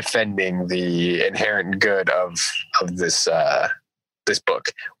defending the inherent good of this this book.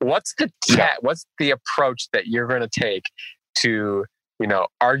 What's the approach that you're going to take to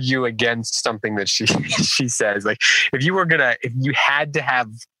argue against something that she says? Like, if you had to have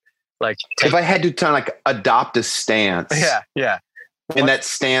if I had to adopt a stance, and that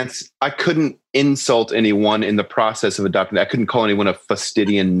stance, I couldn't insult anyone in the process of adopting it. I couldn't call anyone a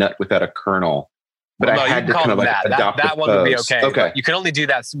fastidian nut without a kernel. But I had to kind of adopt that one would be okay. Okay. You can only do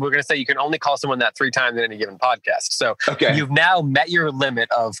that. We're going to say you can only call someone that 3 times in any given podcast. So you've now met your limit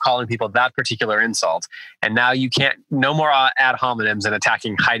of calling people that particular insult. And now you can't, no more ad hominems and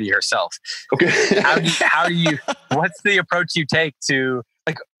attacking Heidi herself. Okay. How do you, what's the approach you take to,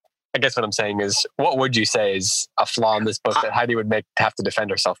 I guess what I'm saying is, what would you say is a flaw in this book that Heidi would have to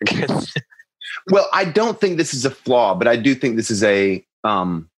defend herself against? Well, I don't think this is a flaw, but I do think this is a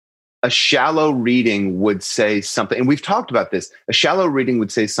shallow reading would say something, and we've talked about this. A shallow reading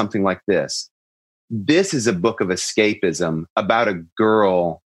would say something like this. This is a book of escapism about a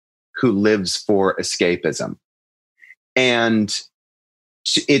girl who lives for escapism. And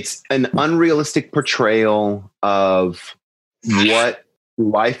it's an unrealistic portrayal of what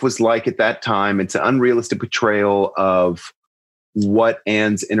life was like at that time. It's an unrealistic portrayal of what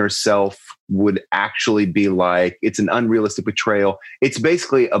Anne's inner self would actually be like. It's an unrealistic portrayal. It's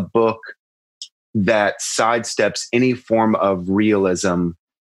basically a book that sidesteps any form of realism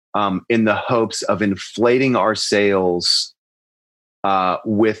in the hopes of inflating our sails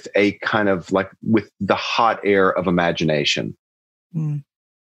with a kind of with the hot air of imagination. Mm.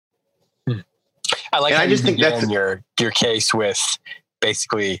 I like. And I just think that's your case with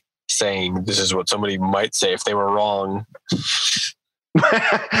basically saying this is what somebody might say if they were wrong.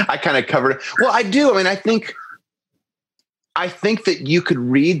 I kind of covered it. Well, I do. I mean, I think that you could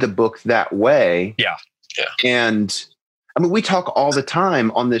read the book that way. Yeah. And I mean, we talk all the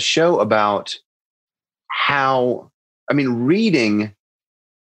time on this show about how, reading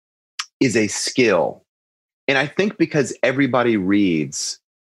is a skill. And I think because everybody reads,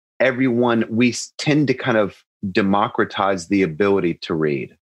 we tend to kind of democratize the ability to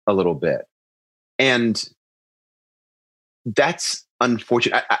read a little bit. And that's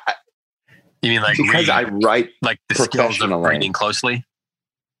unfortunate. You mean because I write the skills of reading closely?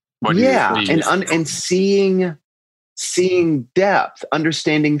 And seeing depth,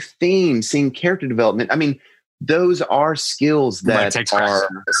 understanding themes, seeing character development. I mean, those are skills that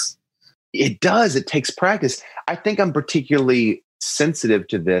It does. It takes practice. I think I'm particularly sensitive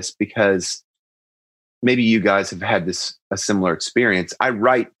to this because maybe you guys have had a similar experience. I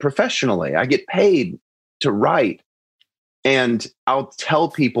write professionally. I get paid to write. And I'll tell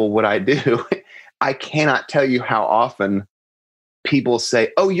people what I do. I cannot tell you how often people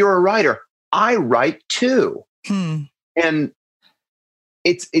say, "Oh, you're a writer." I write too. And I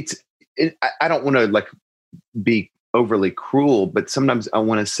don't want to be overly cruel, but sometimes I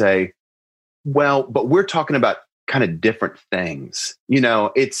want to say, well, but we're talking about kind of different things.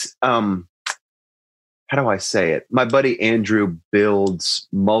 It's, how do I say it? My buddy Andrew builds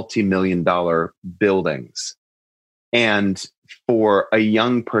multi-million-dollar buildings. And for a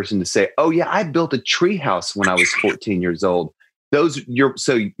young person to say, "Oh yeah, I built a treehouse when I was 14 years old."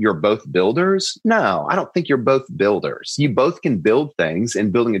 You're both builders? No, I don't think you're both builders. You both can build things,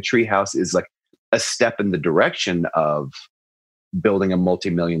 and building a treehouse is like a step in the direction of building a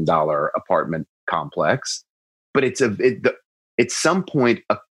multi-million-dollar apartment complex. But at some point,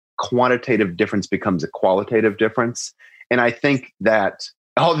 a quantitative difference becomes a qualitative difference. And I think that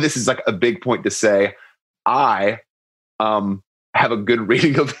all this is a big point to say. I have a good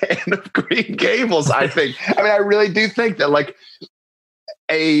reading of Anne of Green Gables, I think. I really do think that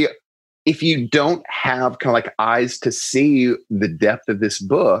if you don't have kind of eyes to see the depth of this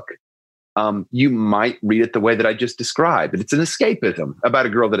book, you might read it the way that I just described. It's an escapism about a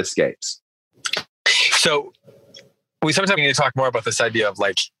girl that escapes. So we sometimes need to talk more about this idea of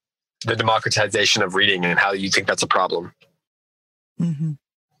the democratization of reading and how you think that's a problem. Mm-hmm.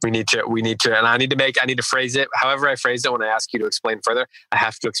 We need to, and I need to phrase it. However I phrase it when I ask you to explain further, I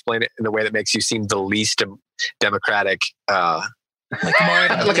have to explain it in a way that makes you seem the least democratic. Like more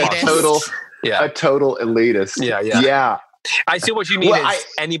of like a total elitist. Yeah. I see what you mean is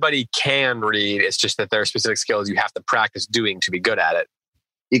anybody can read. It's just that there are specific skills you have to practice doing to be good at it.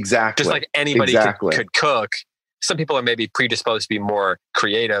 Exactly. Just like anybody could cook. Some people are maybe predisposed to be more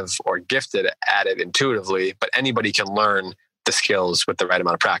creative or gifted at it intuitively, but anybody can learn the skills with the right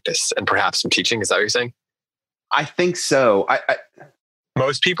amount of practice and perhaps some teaching. Is that what you're saying? I think so.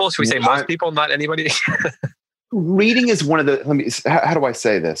 Most people? Should we say most people, not anybody? Reading is one of the, how do I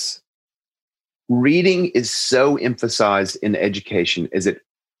say this? Reading is so emphasized in education as it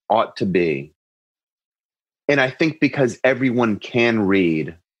ought to be. And I think because everyone can read,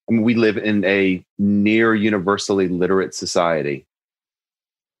 I mean, we live in a near universally literate society,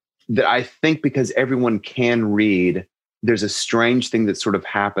 that I think because everyone can read, there's a strange thing that sort of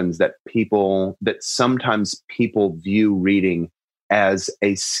happens that sometimes people view reading as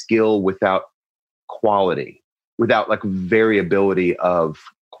a skill without quality, without like variability of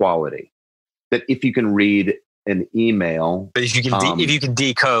quality. That if you can read an email, but if you can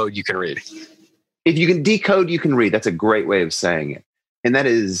decode, you can read. If you can decode, you can read. That's a great way of saying it, and that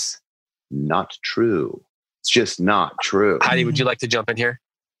is not true. It's just not true. Heidi, would you like to jump in here?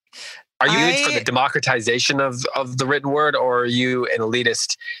 Are you for the democratization of the written word, or are you an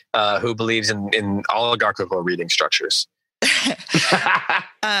elitist who believes in oligarchical reading structures?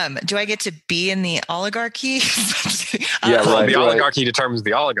 Do I get to be in the oligarchy? The oligarchy determines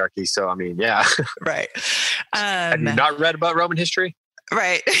the oligarchy. So, I mean, yeah. Right. Have you not read about Roman history?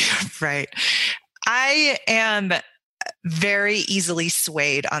 Right. Right. I am very easily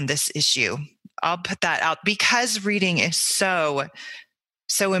swayed on this issue. I'll put that out because reading is so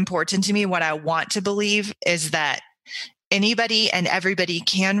important to me. What I want to believe is that anybody and everybody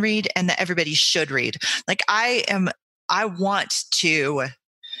can read and that everybody should read. Like I want to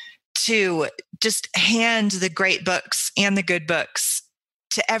just hand the great books and the good books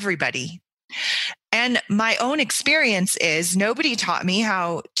to everybody. And my own experience is nobody taught me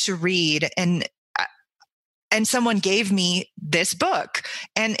how to read, and someone gave me this book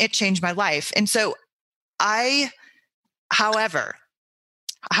and it changed my life. And so however,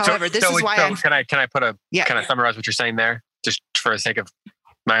 this is why can I summarize what you're saying there just for the sake of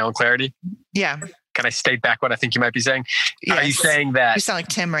my own clarity? Yeah. Can I state back what I think you might be saying? Yes. Are you saying that... You sound like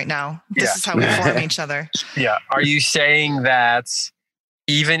Tim right now. This is how we form each other. Yeah. Are you saying that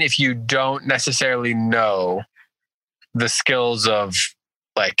even if you don't necessarily know the skills of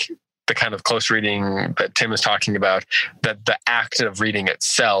like the kind of close reading that Tim is talking about, that the act of reading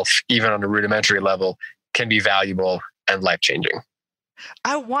itself, even on a rudimentary level, can be valuable and life-changing?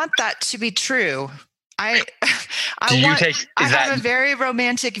 I want that to be true. I have a very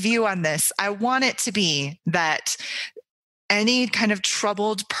romantic view on this. I want it to be that any kind of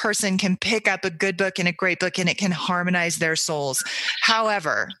troubled person can pick up a good book and a great book and it can harmonize their souls.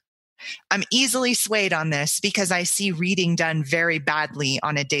 However, I'm easily swayed on this because I see reading done very badly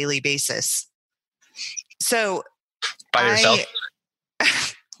on a daily basis. So by yourself?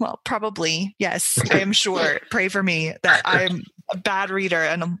 Well, probably, yes, I am sure. Pray for me that I'm a bad reader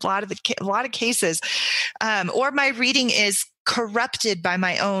in a lot of cases, or my reading is corrupted by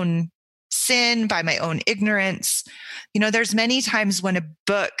my own sin, by my own ignorance. You know, there's many times when a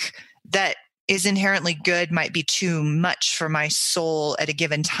book that is inherently good might be too much for my soul at a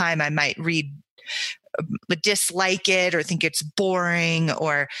given time. I might dislike it or think it's boring,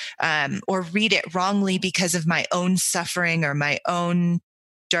 or read it wrongly because of my own suffering or my own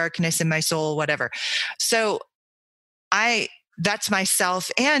darkness in my soul, whatever. So that's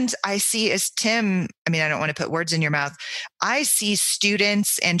myself. And I see as Tim, I mean, I don't want to put words in your mouth. I see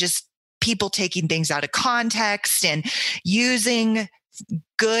students and just people taking things out of context and using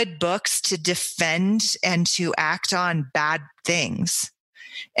good books to defend and to act on bad things.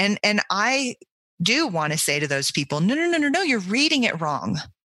 And I do want to say to those people, no, you're reading it wrong.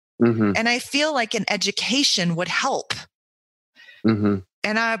 Mm-hmm. And I feel like an education would help. Mm-hmm.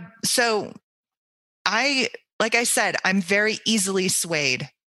 And like I said, I'm very easily swayed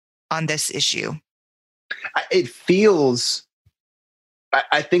on this issue. It feels,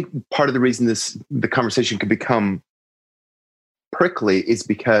 I think part of the reason the conversation could become prickly is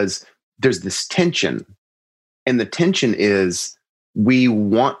because there's this tension. And the tension is we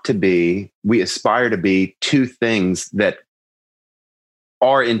aspire to be two things that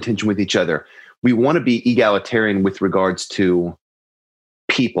are in tension with each other. We want to be egalitarian with regards to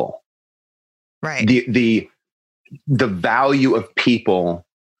people. Right. The value of people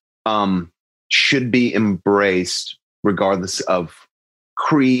should be embraced regardless of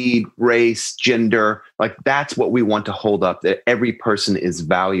creed, race, gender. Like that's what we want to hold up, that every person is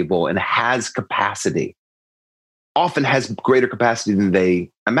valuable and has capacity, often has greater capacity than they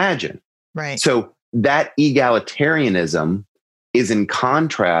imagine. Right. So that egalitarianism is in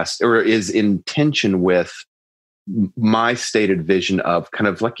contrast or is in tension with my stated vision of kind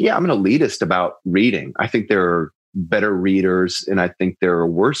of like, yeah, I'm an elitist about reading. I think there are better readers and I think there are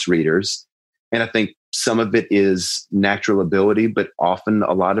worse readers. And I think some of it is natural ability, but often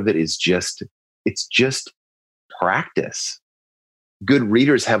a lot of it is it's just practice. Good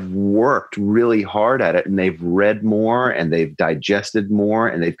readers have worked really hard at it and they've read more and they've digested more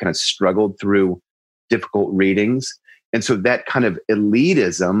and they've kind of struggled through difficult readings. And so that kind of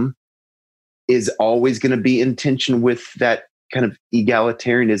elitism is always going to be in tension with that kind of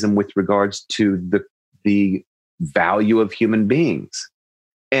egalitarianism with regards to the value of human beings.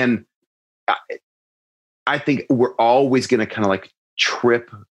 And I think we're always going to kind of like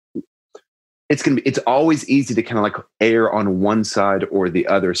trip. It's always easy to kind of like err on one side or the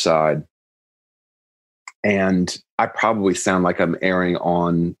other side. And I probably sound like I'm erring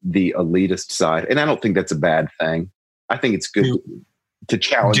on the elitist side. And I don't think that's a bad thing. I think it's good to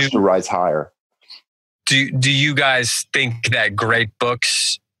challenge to rise higher. Do you guys think that great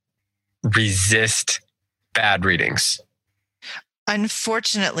books resist bad readings?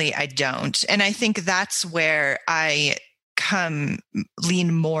 Unfortunately, I don't. And I think that's where I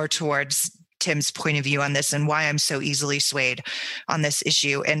lean more towards Tim's point of view on this and why I'm so easily swayed on this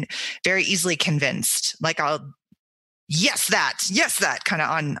issue and very easily convinced. Like I'll yes, that kind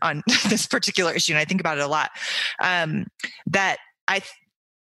of on this particular issue. And I think about it a lot. That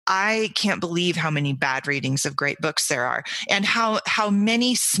I can't believe how many bad readings of great books there are and how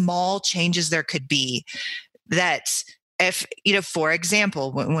many small changes there could be that if, for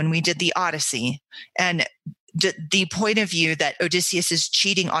example, when we did the Odyssey and the point of view that Odysseus is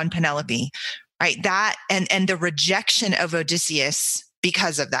cheating on Penelope, right? That and the rejection of Odysseus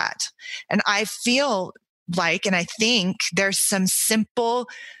because of that. And I feel like, and I think there's some simple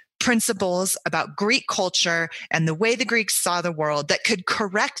principles about Greek culture and the way the Greeks saw the world that could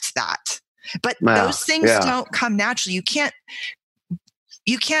correct that. But those things don't come naturally.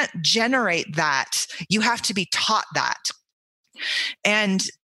 You can't generate that. You have to be taught that. And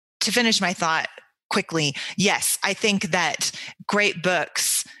to finish my thought quickly, yes, I think that great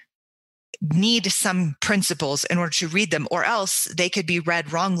books need some principles in order to read them, or else they could be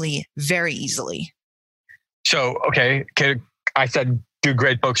read wrongly very easily. So, okay, I said, do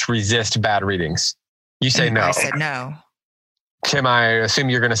great books resist bad readings? You say no. I said no. Tim, I assume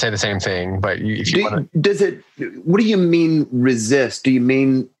you're going to say the same thing, but what do you mean resist? Do you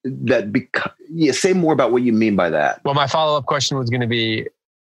mean that say more about what you mean by that? Well, my follow-up question was going to be,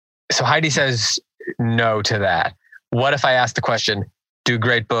 so Heidi says no to that. What if I ask the question, do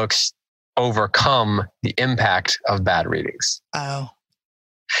great books overcome the impact of bad readings? Oh.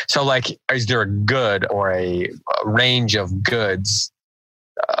 So like, is there a good or a range of goods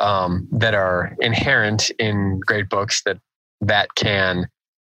that are inherent in great books that can,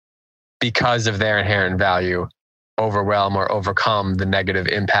 because of their inherent value, overwhelm or overcome the negative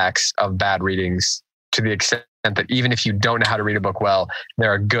impacts of bad readings, to the extent that even if you don't know how to read a book well,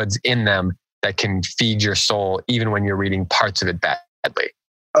 there are goods in them that can feed your soul even when you're reading parts of it badly?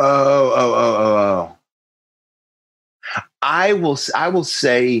 Oh. I will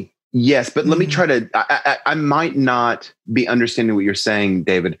say yes, but let me try to, I might not be understanding what you're saying,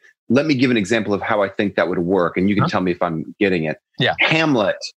 David. Let me give an example of how I think that would work, and you can tell me if I'm getting it. Yeah.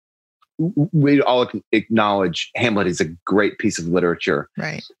 Hamlet. We all acknowledge Hamlet is a great piece of literature.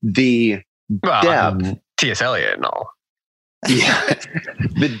 Right. The depth. T.S. Eliot and all. Yeah.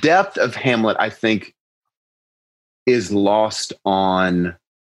 The depth of Hamlet, I think, is lost on,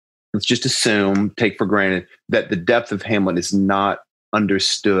 let's just assume, take for granted, that the depth of Hamlet is not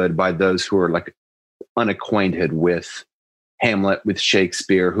understood by those who are like unacquainted with Hamlet, with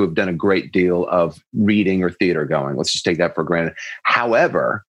Shakespeare, who have done a great deal of reading or theater going. Let's just take that for granted.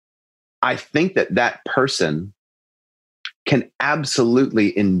 However, I think that person can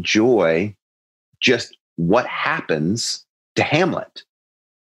absolutely enjoy just what happens to Hamlet,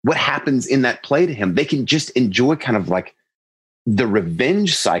 what happens in that play to him. They can just enjoy kind of like the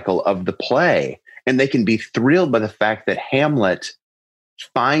revenge cycle of the play. And they can be thrilled by the fact that Hamlet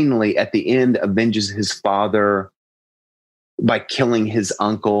finally at the end avenges his father by killing his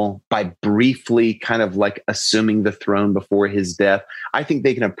uncle, by briefly kind of like assuming the throne before his death. I think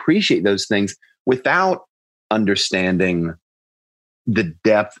they can appreciate those things without understanding the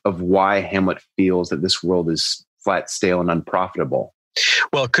depth of why Hamlet feels that this world is flat, stale, and unprofitable.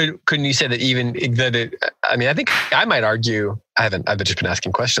 Well, couldn't you say that even that it, I mean, I think I might argue, I've just been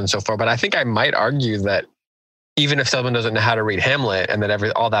asking questions so far, but I think I might argue that even if someone doesn't know how to read Hamlet and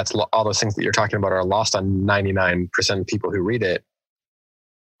that all those things that you're talking about are lost on 99% of people who read it,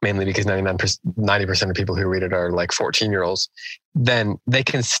 mainly because 90% of people who read it are like 14-year-olds, then they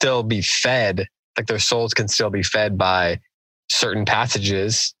can still be fed, like their souls can still be fed by certain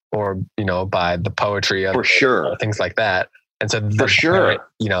passages or, by the poetry of for sure, things like that. And so for sure,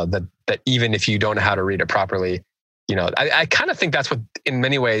 that even if you don't know how to read it properly, I kind of think that's what, in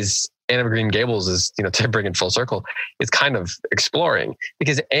many ways, Anne of Green Gables is, to bring it full circle, is kind of exploring,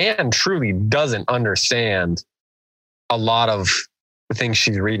 because Anne truly doesn't understand a lot of the things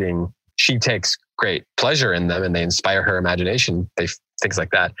she's reading. She takes great pleasure in them and they inspire her imagination, things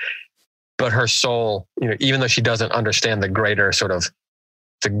like that. But her soul, even though she doesn't understand the greater sort of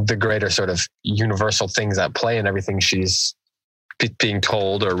universal things at play and everything she's being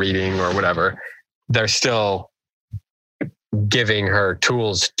told or reading or whatever, they're still giving her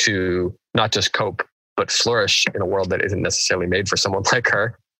tools to not just cope, but flourish in a world that isn't necessarily made for someone like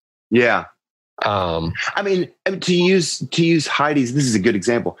her. Yeah. I mean, to use Heidi's, this is a good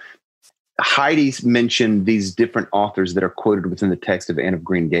example. Heidi's mentioned these different authors that are quoted within the text of Anne of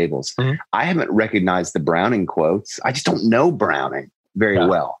Green Gables. Mm-hmm. I haven't recognized the Browning quotes. I just don't know Browning very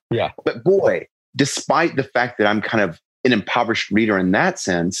well. Yeah. But boy, despite the fact that I'm kind of an impoverished reader in that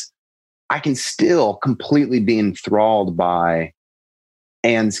sense, I can still completely be enthralled by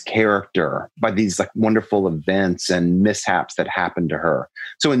Anne's character, by these like wonderful events and mishaps that happen to her.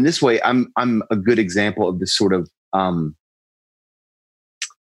 So in this way, I'm a good example of this sort of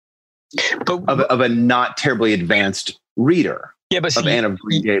of a not terribly advanced reader. Yeah, but of Anne of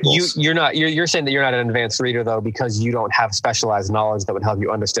Green Gables. You're saying that you're not an advanced reader though, because you don't have specialized knowledge that would help you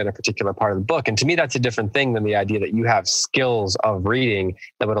understand a particular part of the book. And to me, that's a different thing than the idea that you have skills of reading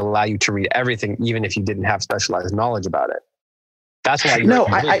that would allow you to read everything, even if you didn't have specialized knowledge about it. That's why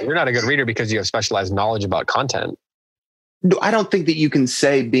you're not a good reader, because you have specialized knowledge about content. No, I don't think that you can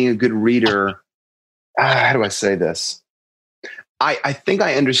say being a good reader. How do I say this? I think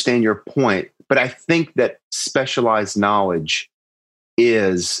I understand your point, but I think that specialized knowledge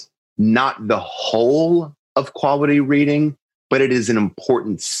is not the whole of quality reading, but it is an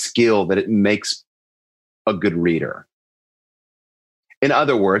important skill that it makes a good reader. In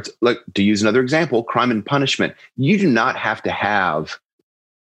other words, like, to use another example, Crime and Punishment. You do not have to have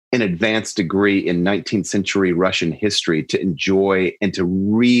an advanced degree in 19th century Russian history to enjoy and to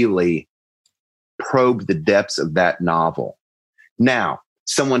really probe the depths of that novel. Now,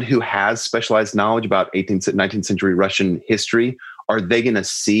 someone who has specialized knowledge about 19th century Russian history, are they going to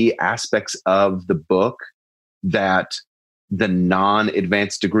see aspects of the book that the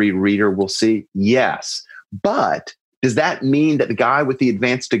non-advanced degree reader will see? Yes. But does that mean that the guy with the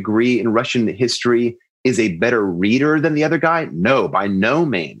advanced degree in Russian history is a better reader than the other guy? No, by no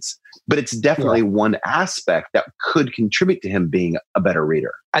means. But it's definitely one aspect that could contribute to him being a better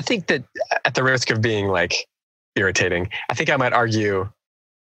reader. I think that, at the risk of being like irritating, I think I might argue,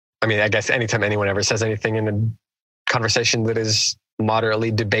 I mean, I guess anytime anyone ever says anything in a conversation that is moderately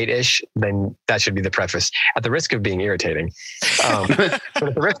debate-ish, then that should be the preface. At the risk of being irritating. But at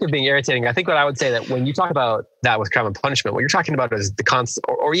the risk of being irritating, I think what I would say that when you talk about that with Crime and Punishment, what you're talking about is the concept,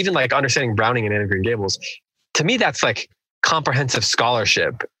 or even like understanding Browning and Anne of Green Gables. To me, that's like comprehensive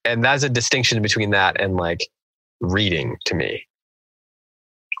scholarship. And that's a distinction between that and like reading to me.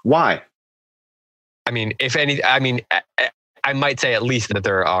 Why? I mean, I might say at least that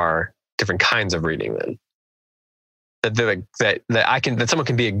there are different kinds of reading then. That someone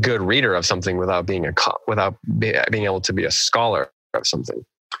can be a good reader of something without being able to be a scholar of something.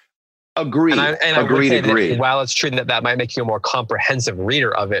 Agreed. Agreed. While it's true that might make you a more comprehensive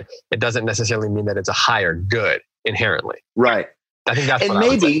reader of it, it doesn't necessarily mean that it's a higher good inherently. Right. I think that's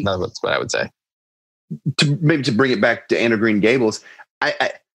what I would say. To bring it back to Anne of Green Gables,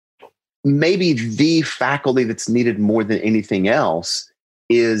 I maybe the faculty that's needed more than anything else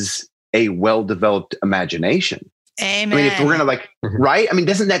is a well-developed imagination. Amen. I mean, if we're going to right? I mean,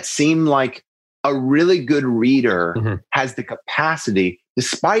 doesn't that seem like a really good reader has the capacity,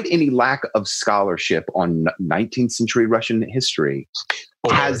 despite any lack of scholarship on 19th century Russian history,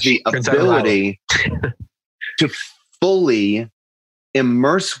 has the ability to fully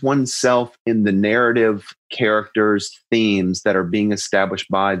immerse oneself in the narrative, characters, themes that are being established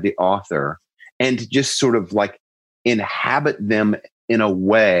by the author, and to just sort of like inhabit them in a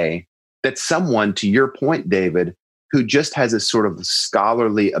way that someone, to your point, David, who just has a sort of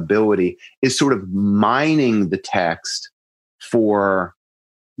scholarly ability is sort of mining the text for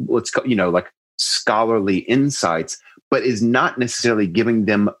like scholarly insights, but is not necessarily giving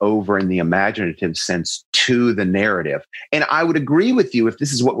them over in the imaginative sense to the narrative. And I would agree with you, if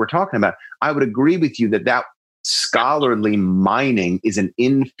this is what we're talking about, I would agree with you that scholarly mining is an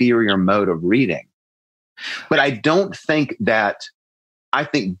inferior mode of reading. But I don't think that, I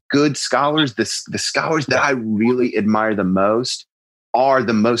think good scholars, the scholars that I really admire the most, are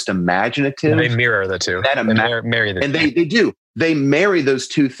the most imaginative. They mirror the two. Marry the and two. They do. They marry those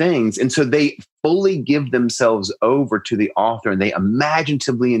two things. And so they fully give themselves over to the author, and they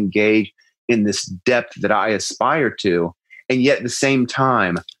imaginatively engage in this depth that I aspire to. And yet at the same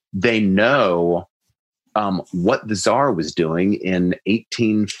time, they know what the Tsar was doing in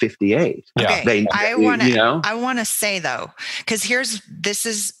 1858. Okay. They, I want to say though, because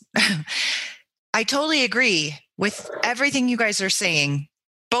I totally agree with everything you guys are saying.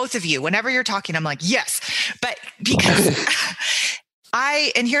 Both of you, whenever you're talking, I'm like, yes, but because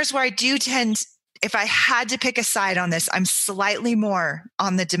and here's where I do tend, if I had to pick a side on this, I'm slightly more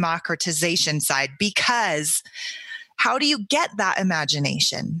on the democratization side, because how do you get that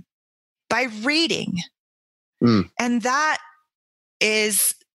imagination? By reading. And that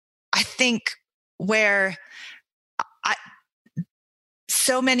is, I think, where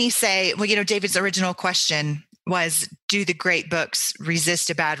so many say, well, David's original question was, do the great books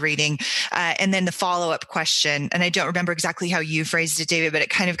resist a bad reading? And then the follow-up question, and I don't remember exactly how you phrased it, David, but it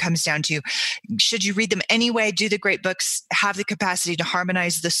kind of comes down to, should you read them anyway? Do the great books have the capacity to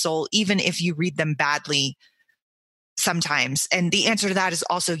harmonize the soul, even if you read them badly sometimes? And the answer to that is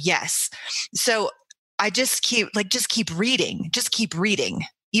also yes. So I just keep reading,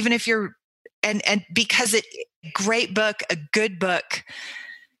 even if you're, and because great book, a good book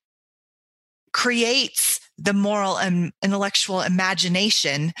creates the moral and intellectual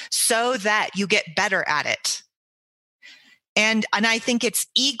imagination so that you get better at it. And I think it's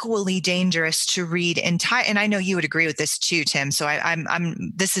equally dangerous to read entire, and I know you would agree with this too, Tim. So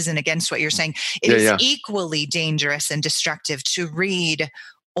I'm this isn't against what you're saying. It is equally dangerous and destructive to read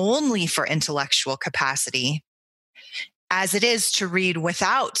only for intellectual capacity as it is to read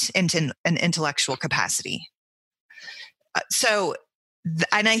without an intellectual capacity.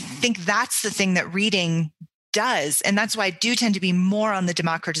 And I think that's the thing that reading does. And that's why I do tend to be more on the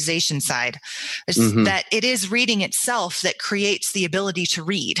democratization side, is that it is reading itself that creates the ability to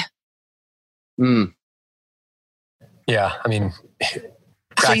read. Yeah. I mean,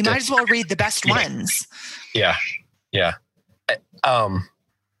 so you might as well read the best ones. Yeah.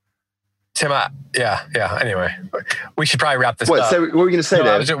 Tim, anyway, we should probably wrap this up. So what were you going to say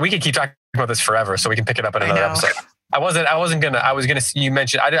there? We could keep talking about this forever, so we can pick it up in another episode. I was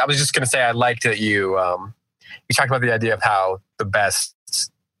just gonna say, I liked that you talked about the idea of how the best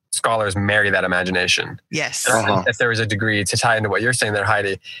scholars marry that imagination. Yes. If there is a degree, to tie into what you're saying there,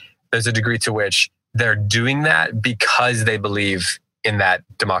 Heidi, there's a degree to which they're doing that because they believe in that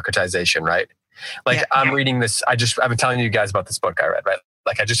democratization, right? I'm reading this. I've been telling you guys about this book I read, right?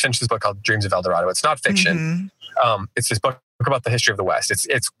 I just finished this book called Dreams of El Dorado. It's not fiction. It's this book about the history of the West.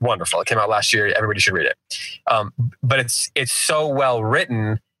 It's wonderful. It came out last year. Everybody should read it. But it's so well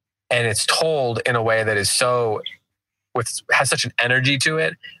written, and it's told in a way that is has such an energy to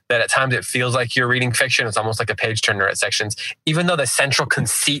it that at times it feels like you're reading fiction. It's almost like a page turner at sections, even though the central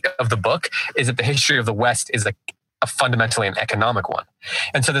conceit of the book is that the history of the West is a fundamentally an economic one.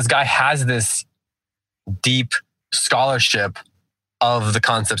 And so this guy has this deep scholarship of the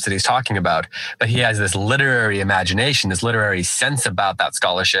concepts that he's talking about, but he has this literary imagination, this literary sense about that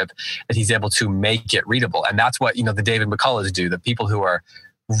scholarship that he's able to make it readable. And that's what, the David McCulloughs do, the people who are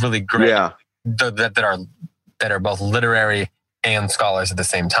really great, that are both literary and scholars at the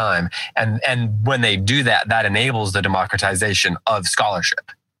same time. And when they do that, that enables the democratization of scholarship,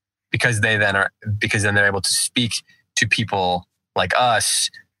 because then they're able to speak to people like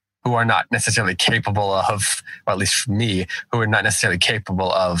us who are not necessarily capable of, or at least for me, who are not necessarily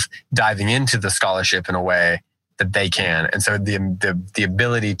capable of diving into the scholarship in a way that they can. And so the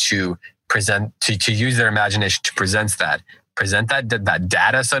ability to present, to use their imagination to present that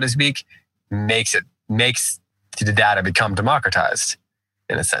data, so to speak, makes the data become democratized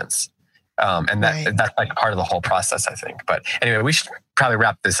in a sense. And that's like part of the whole process, I think. But anyway, we should probably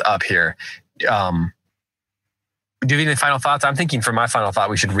wrap this up here. Do you have any final thoughts? I'm thinking for my final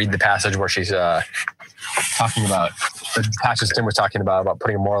thought, we should read the passage where she's talking about the passage Tim was talking about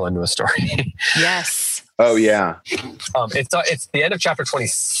putting a moral into a story. Yes. Oh yeah. It's the end of chapter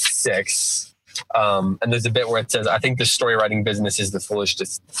 26. And there's a bit where it says, I think the story writing business is the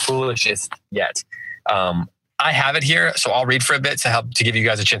foolishest yet. I have it here, so I'll read for a bit to give you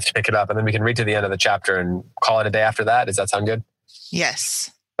guys a chance to pick it up, and then we can read to the end of the chapter and call it a day after that. Does that sound good? Yes.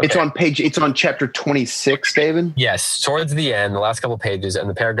 Okay. It's on chapter 26, David. Yes, towards the end, the last couple of pages, and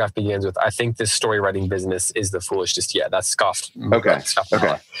the paragraph begins with, "I think this story writing business is the foolishest yet." That's scoffed. Okay. Scoffed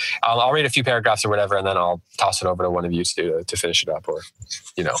Okay. I'll read a few paragraphs or whatever, and then I'll toss it over to one of you to finish it up, or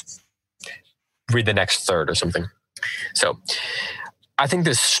read the next third or something. So, "I think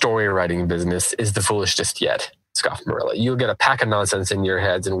this story writing business is the foolishest yet," scoffed Marilla. "You'll get a pack of nonsense in your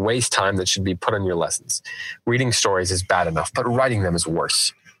heads and waste time that should be put on your lessons. Reading stories is bad enough, but writing them is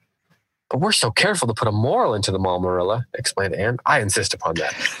worse." "But we're so careful to put a moral into them all, Marilla," explained Anne. "I insist upon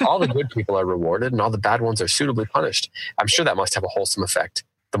that. All the good people are rewarded and all the bad ones are suitably punished. I'm sure that must have a wholesome effect.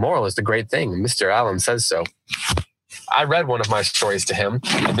 The moral is the great thing. Mr. Allen says so." I read one of my stories to him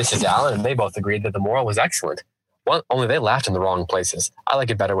and Mrs. Allen, and they both agreed that the moral was excellent. Only they laughed in the wrong places. I like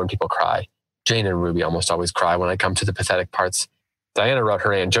it better when people cry. Jane and Ruby almost always cry when I come to the pathetic parts. Diana wrote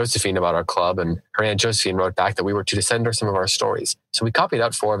her Aunt Josephine about our club, and her Aunt Josephine wrote back that we were to send her some of our stories. So we copied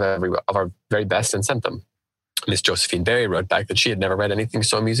out 4 of our very best and sent them. Miss Josephine Barry wrote back that she had never read anything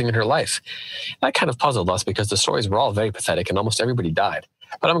so amusing in her life. That kind of puzzled us because the stories were all very pathetic and almost everybody died.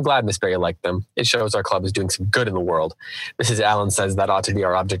 But I'm glad Miss Barry liked them. It shows our club is doing some good in the world. Mrs. Allen says that ought to be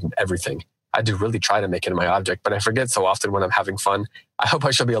our object in everything. I do really try to make it my object, but I forget so often when I'm having fun. I hope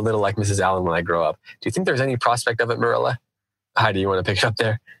I shall be a little like Mrs. Allen when I grow up. Do you think there's any prospect of it, Marilla? Heidi, you want to pick it up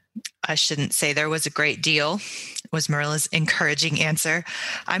there? "I shouldn't say there was a great deal," was Marilla's encouraging answer.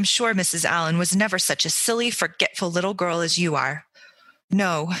 "I'm sure Mrs. Allen was never such a silly, forgetful little girl as you are."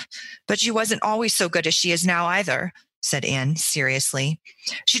 "No, but she wasn't always so good as she is now either," said Anne seriously.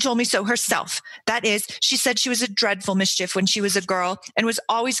 "She told me so herself. That is, she said she was a dreadful mischief when she was a girl and was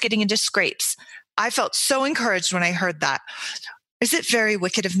always getting into scrapes. I felt so encouraged when I heard that. Is it very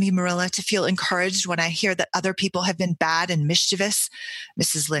wicked of me, Marilla, to feel encouraged when I hear that other people have been bad and mischievous?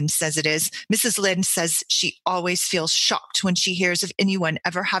 Mrs. Lynde says it is. Mrs. Lynde says she always feels shocked when she hears of anyone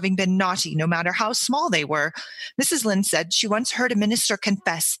ever having been naughty, no matter how small they were. Mrs. Lynde said she once heard a minister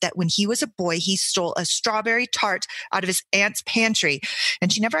confess that when he was a boy, he stole a strawberry tart out of his aunt's pantry,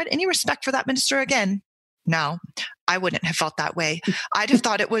 and she never had any respect for that minister again. Now, I wouldn't have felt that way. I'd have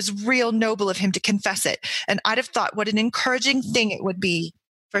thought it was real noble of him to confess it, and I'd have thought what an encouraging thing it would be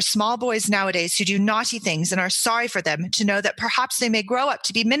for small boys nowadays who do naughty things and are sorry for them to know that perhaps they may grow up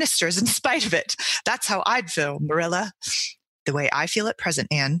to be ministers in spite of it. That's how I'd feel, Marilla." "The way I feel at present,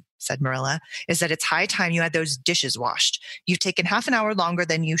 Anne," said Marilla, "is that it's high time you had those dishes washed. You've taken half an hour longer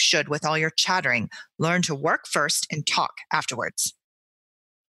than you should with all your chattering. Learn to work first and talk afterwards."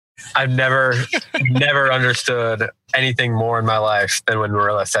 I've never understood anything more in my life than when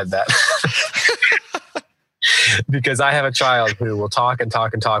Marilla said that. Because I have a child who will talk and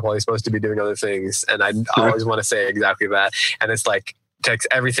talk and talk while he's supposed to be doing other things. And I always want to say exactly that. And it's like, takes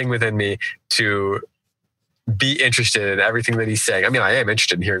everything within me to be interested in everything that he's saying. I mean, I am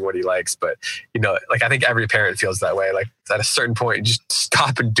interested in hearing what he likes, but I think every parent feels that way. Like at a certain point, just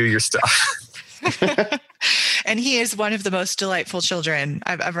stop and do your stuff. And he is one of the most delightful children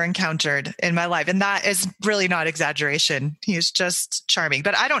I've ever encountered in my life. And that is really not exaggeration. He is just charming,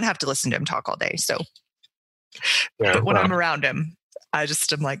 but I don't have to listen to him talk all day. So but when I'm around him, I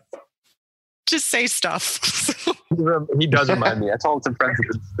just am like, just say stuff. He does remind me. I told some friends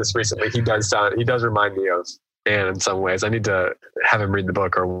this recently. He does remind me of Anne in some ways. I need to have him read the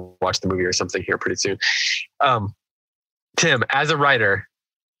book or watch the movie or something here pretty soon. Tim, as a writer,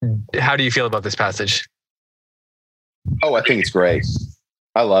 how do you feel about this passage? Oh, I think it's great.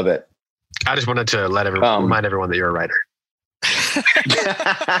 I love it. I just wanted to remind everyone that you're a writer.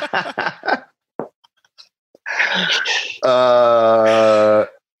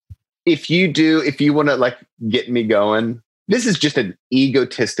 If you want to get me going, this is just an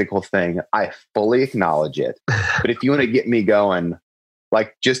egotistical thing. I fully acknowledge it. But if you want to get me going,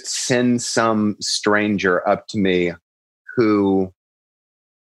 just send some stranger up to me who,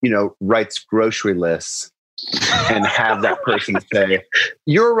 writes grocery lists and have that person say,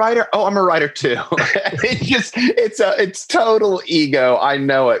 "You're a writer? Oh, I'm a writer too." It's total ego. I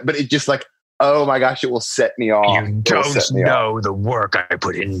know it, but it just oh my gosh, it will set me off. You don't know the work I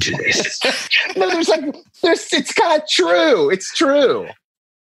put into this. No, it's kind of true. It's true.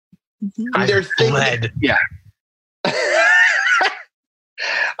 There's things. Yeah.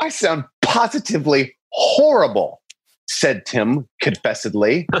 I sound positively horrible, said Tim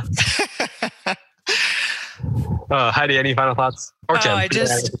confessedly. Heidi, any final thoughts? Or Tim?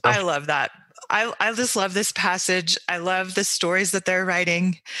 I love that. I just love this passage. I love the stories that they're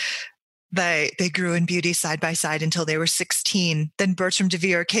writing. They grew in beauty side by side until they were 16. Then Bertram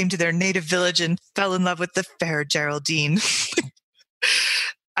DeVere came to their native village and fell in love with the fair Geraldine.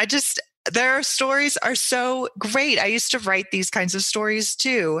 their stories are so great. I used to write these kinds of stories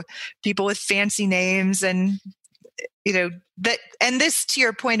too. People with fancy names and, and this, to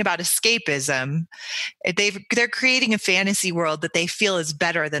your point about escapism, they're creating a fantasy world that they feel is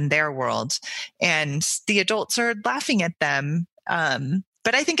better than their world. And the adults are laughing at them.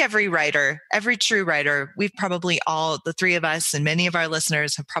 But I think every true writer, we've probably all, the three of us and many of our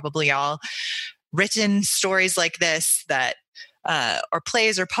listeners have probably all written stories like this that, or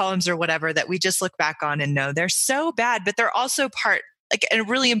plays or poems or whatever that we just look back on and know they're so bad, but they're also like a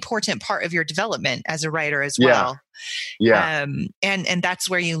really important part of your development as a writer as well. Yeah. And that's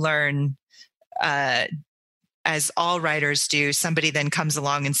where you learn, as all writers do. Somebody then comes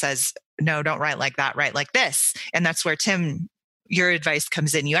along and says, no, don't write like that, write like this. And that's where, Tim, your advice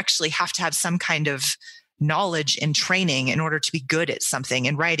comes in. You actually have to have some kind of knowledge and training in order to be good at something.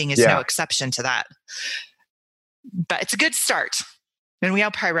 And writing is no exception to that. But it's a good start. And we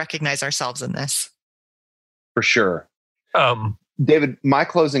all probably recognize ourselves in this. For sure. David, my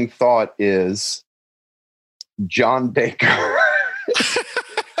closing thought is John Baker.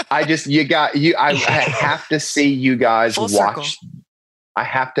 I have to see you guys watch. I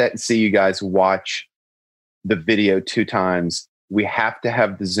have to see you guys watch the video 2 times. We have to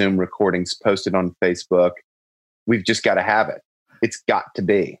have the Zoom recordings posted on Facebook. We've just got to have it. It's got to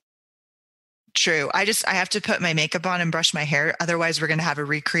be. True. I have to put my makeup on and brush my hair. Otherwise, we're going to have a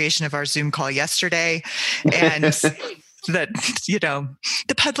recreation of our Zoom call yesterday. And that,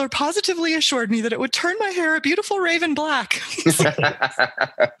 the peddler positively assured me that it would turn my hair a beautiful raven black.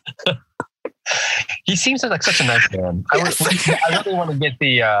 He seems like such a nice man. Yes. I really want to get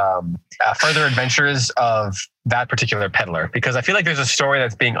the further adventures of that particular peddler, because I feel like there's a story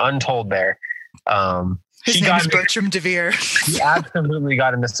that's being untold there. His name is Bertram DeVere. He absolutely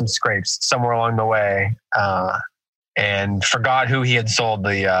got into some scrapes somewhere along the way, and forgot who he had sold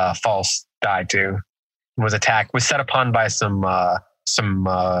the false dye to. Was set upon by some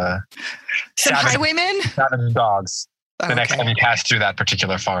highwaymen, savage dogs. The next time he passed through that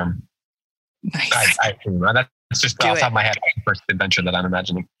particular farm. Nice. That's just off the top of my head, the first adventure that I'm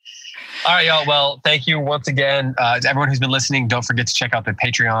imagining. All right, y'all. Well, thank you once again to everyone who's been listening. Don't forget to check out the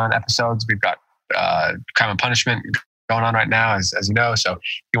Patreon episodes. We've got Crime and Punishment going on right now, as you know. So if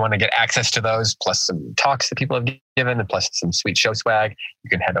you want to get access to those, plus some talks that people have given, and plus some sweet show swag, you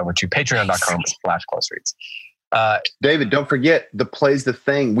can head over to patreon.com/closereads. David, don't forget the Plays the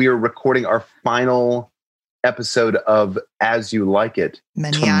Thing. We are recording our final episode of As You Like It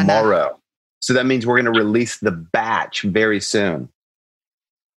tomorrow. So that means we're going to release the batch very soon.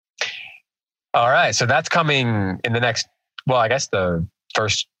 All right. So that's coming in the next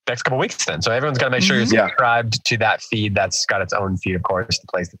couple of weeks then. So everyone's got to make sure you're subscribed to that feed. That's got its own feed, of course, the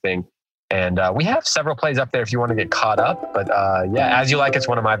Plays the Thing. And we have several plays up there if you want to get caught up. But As You Like It's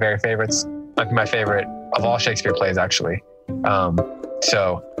one of my very favorites. Might be my favorite of all Shakespeare plays, actually.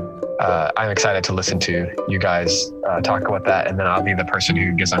 So I'm excited to listen to you guys talk about that. And then I'll be the person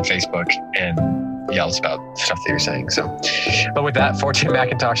who gets on Facebook and yells about stuff that you're saying. So, but with that, for Tim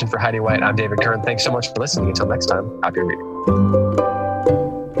McIntosh and for Heidi White, I'm David Kern. Thanks so much for listening. Until next time, happy reading.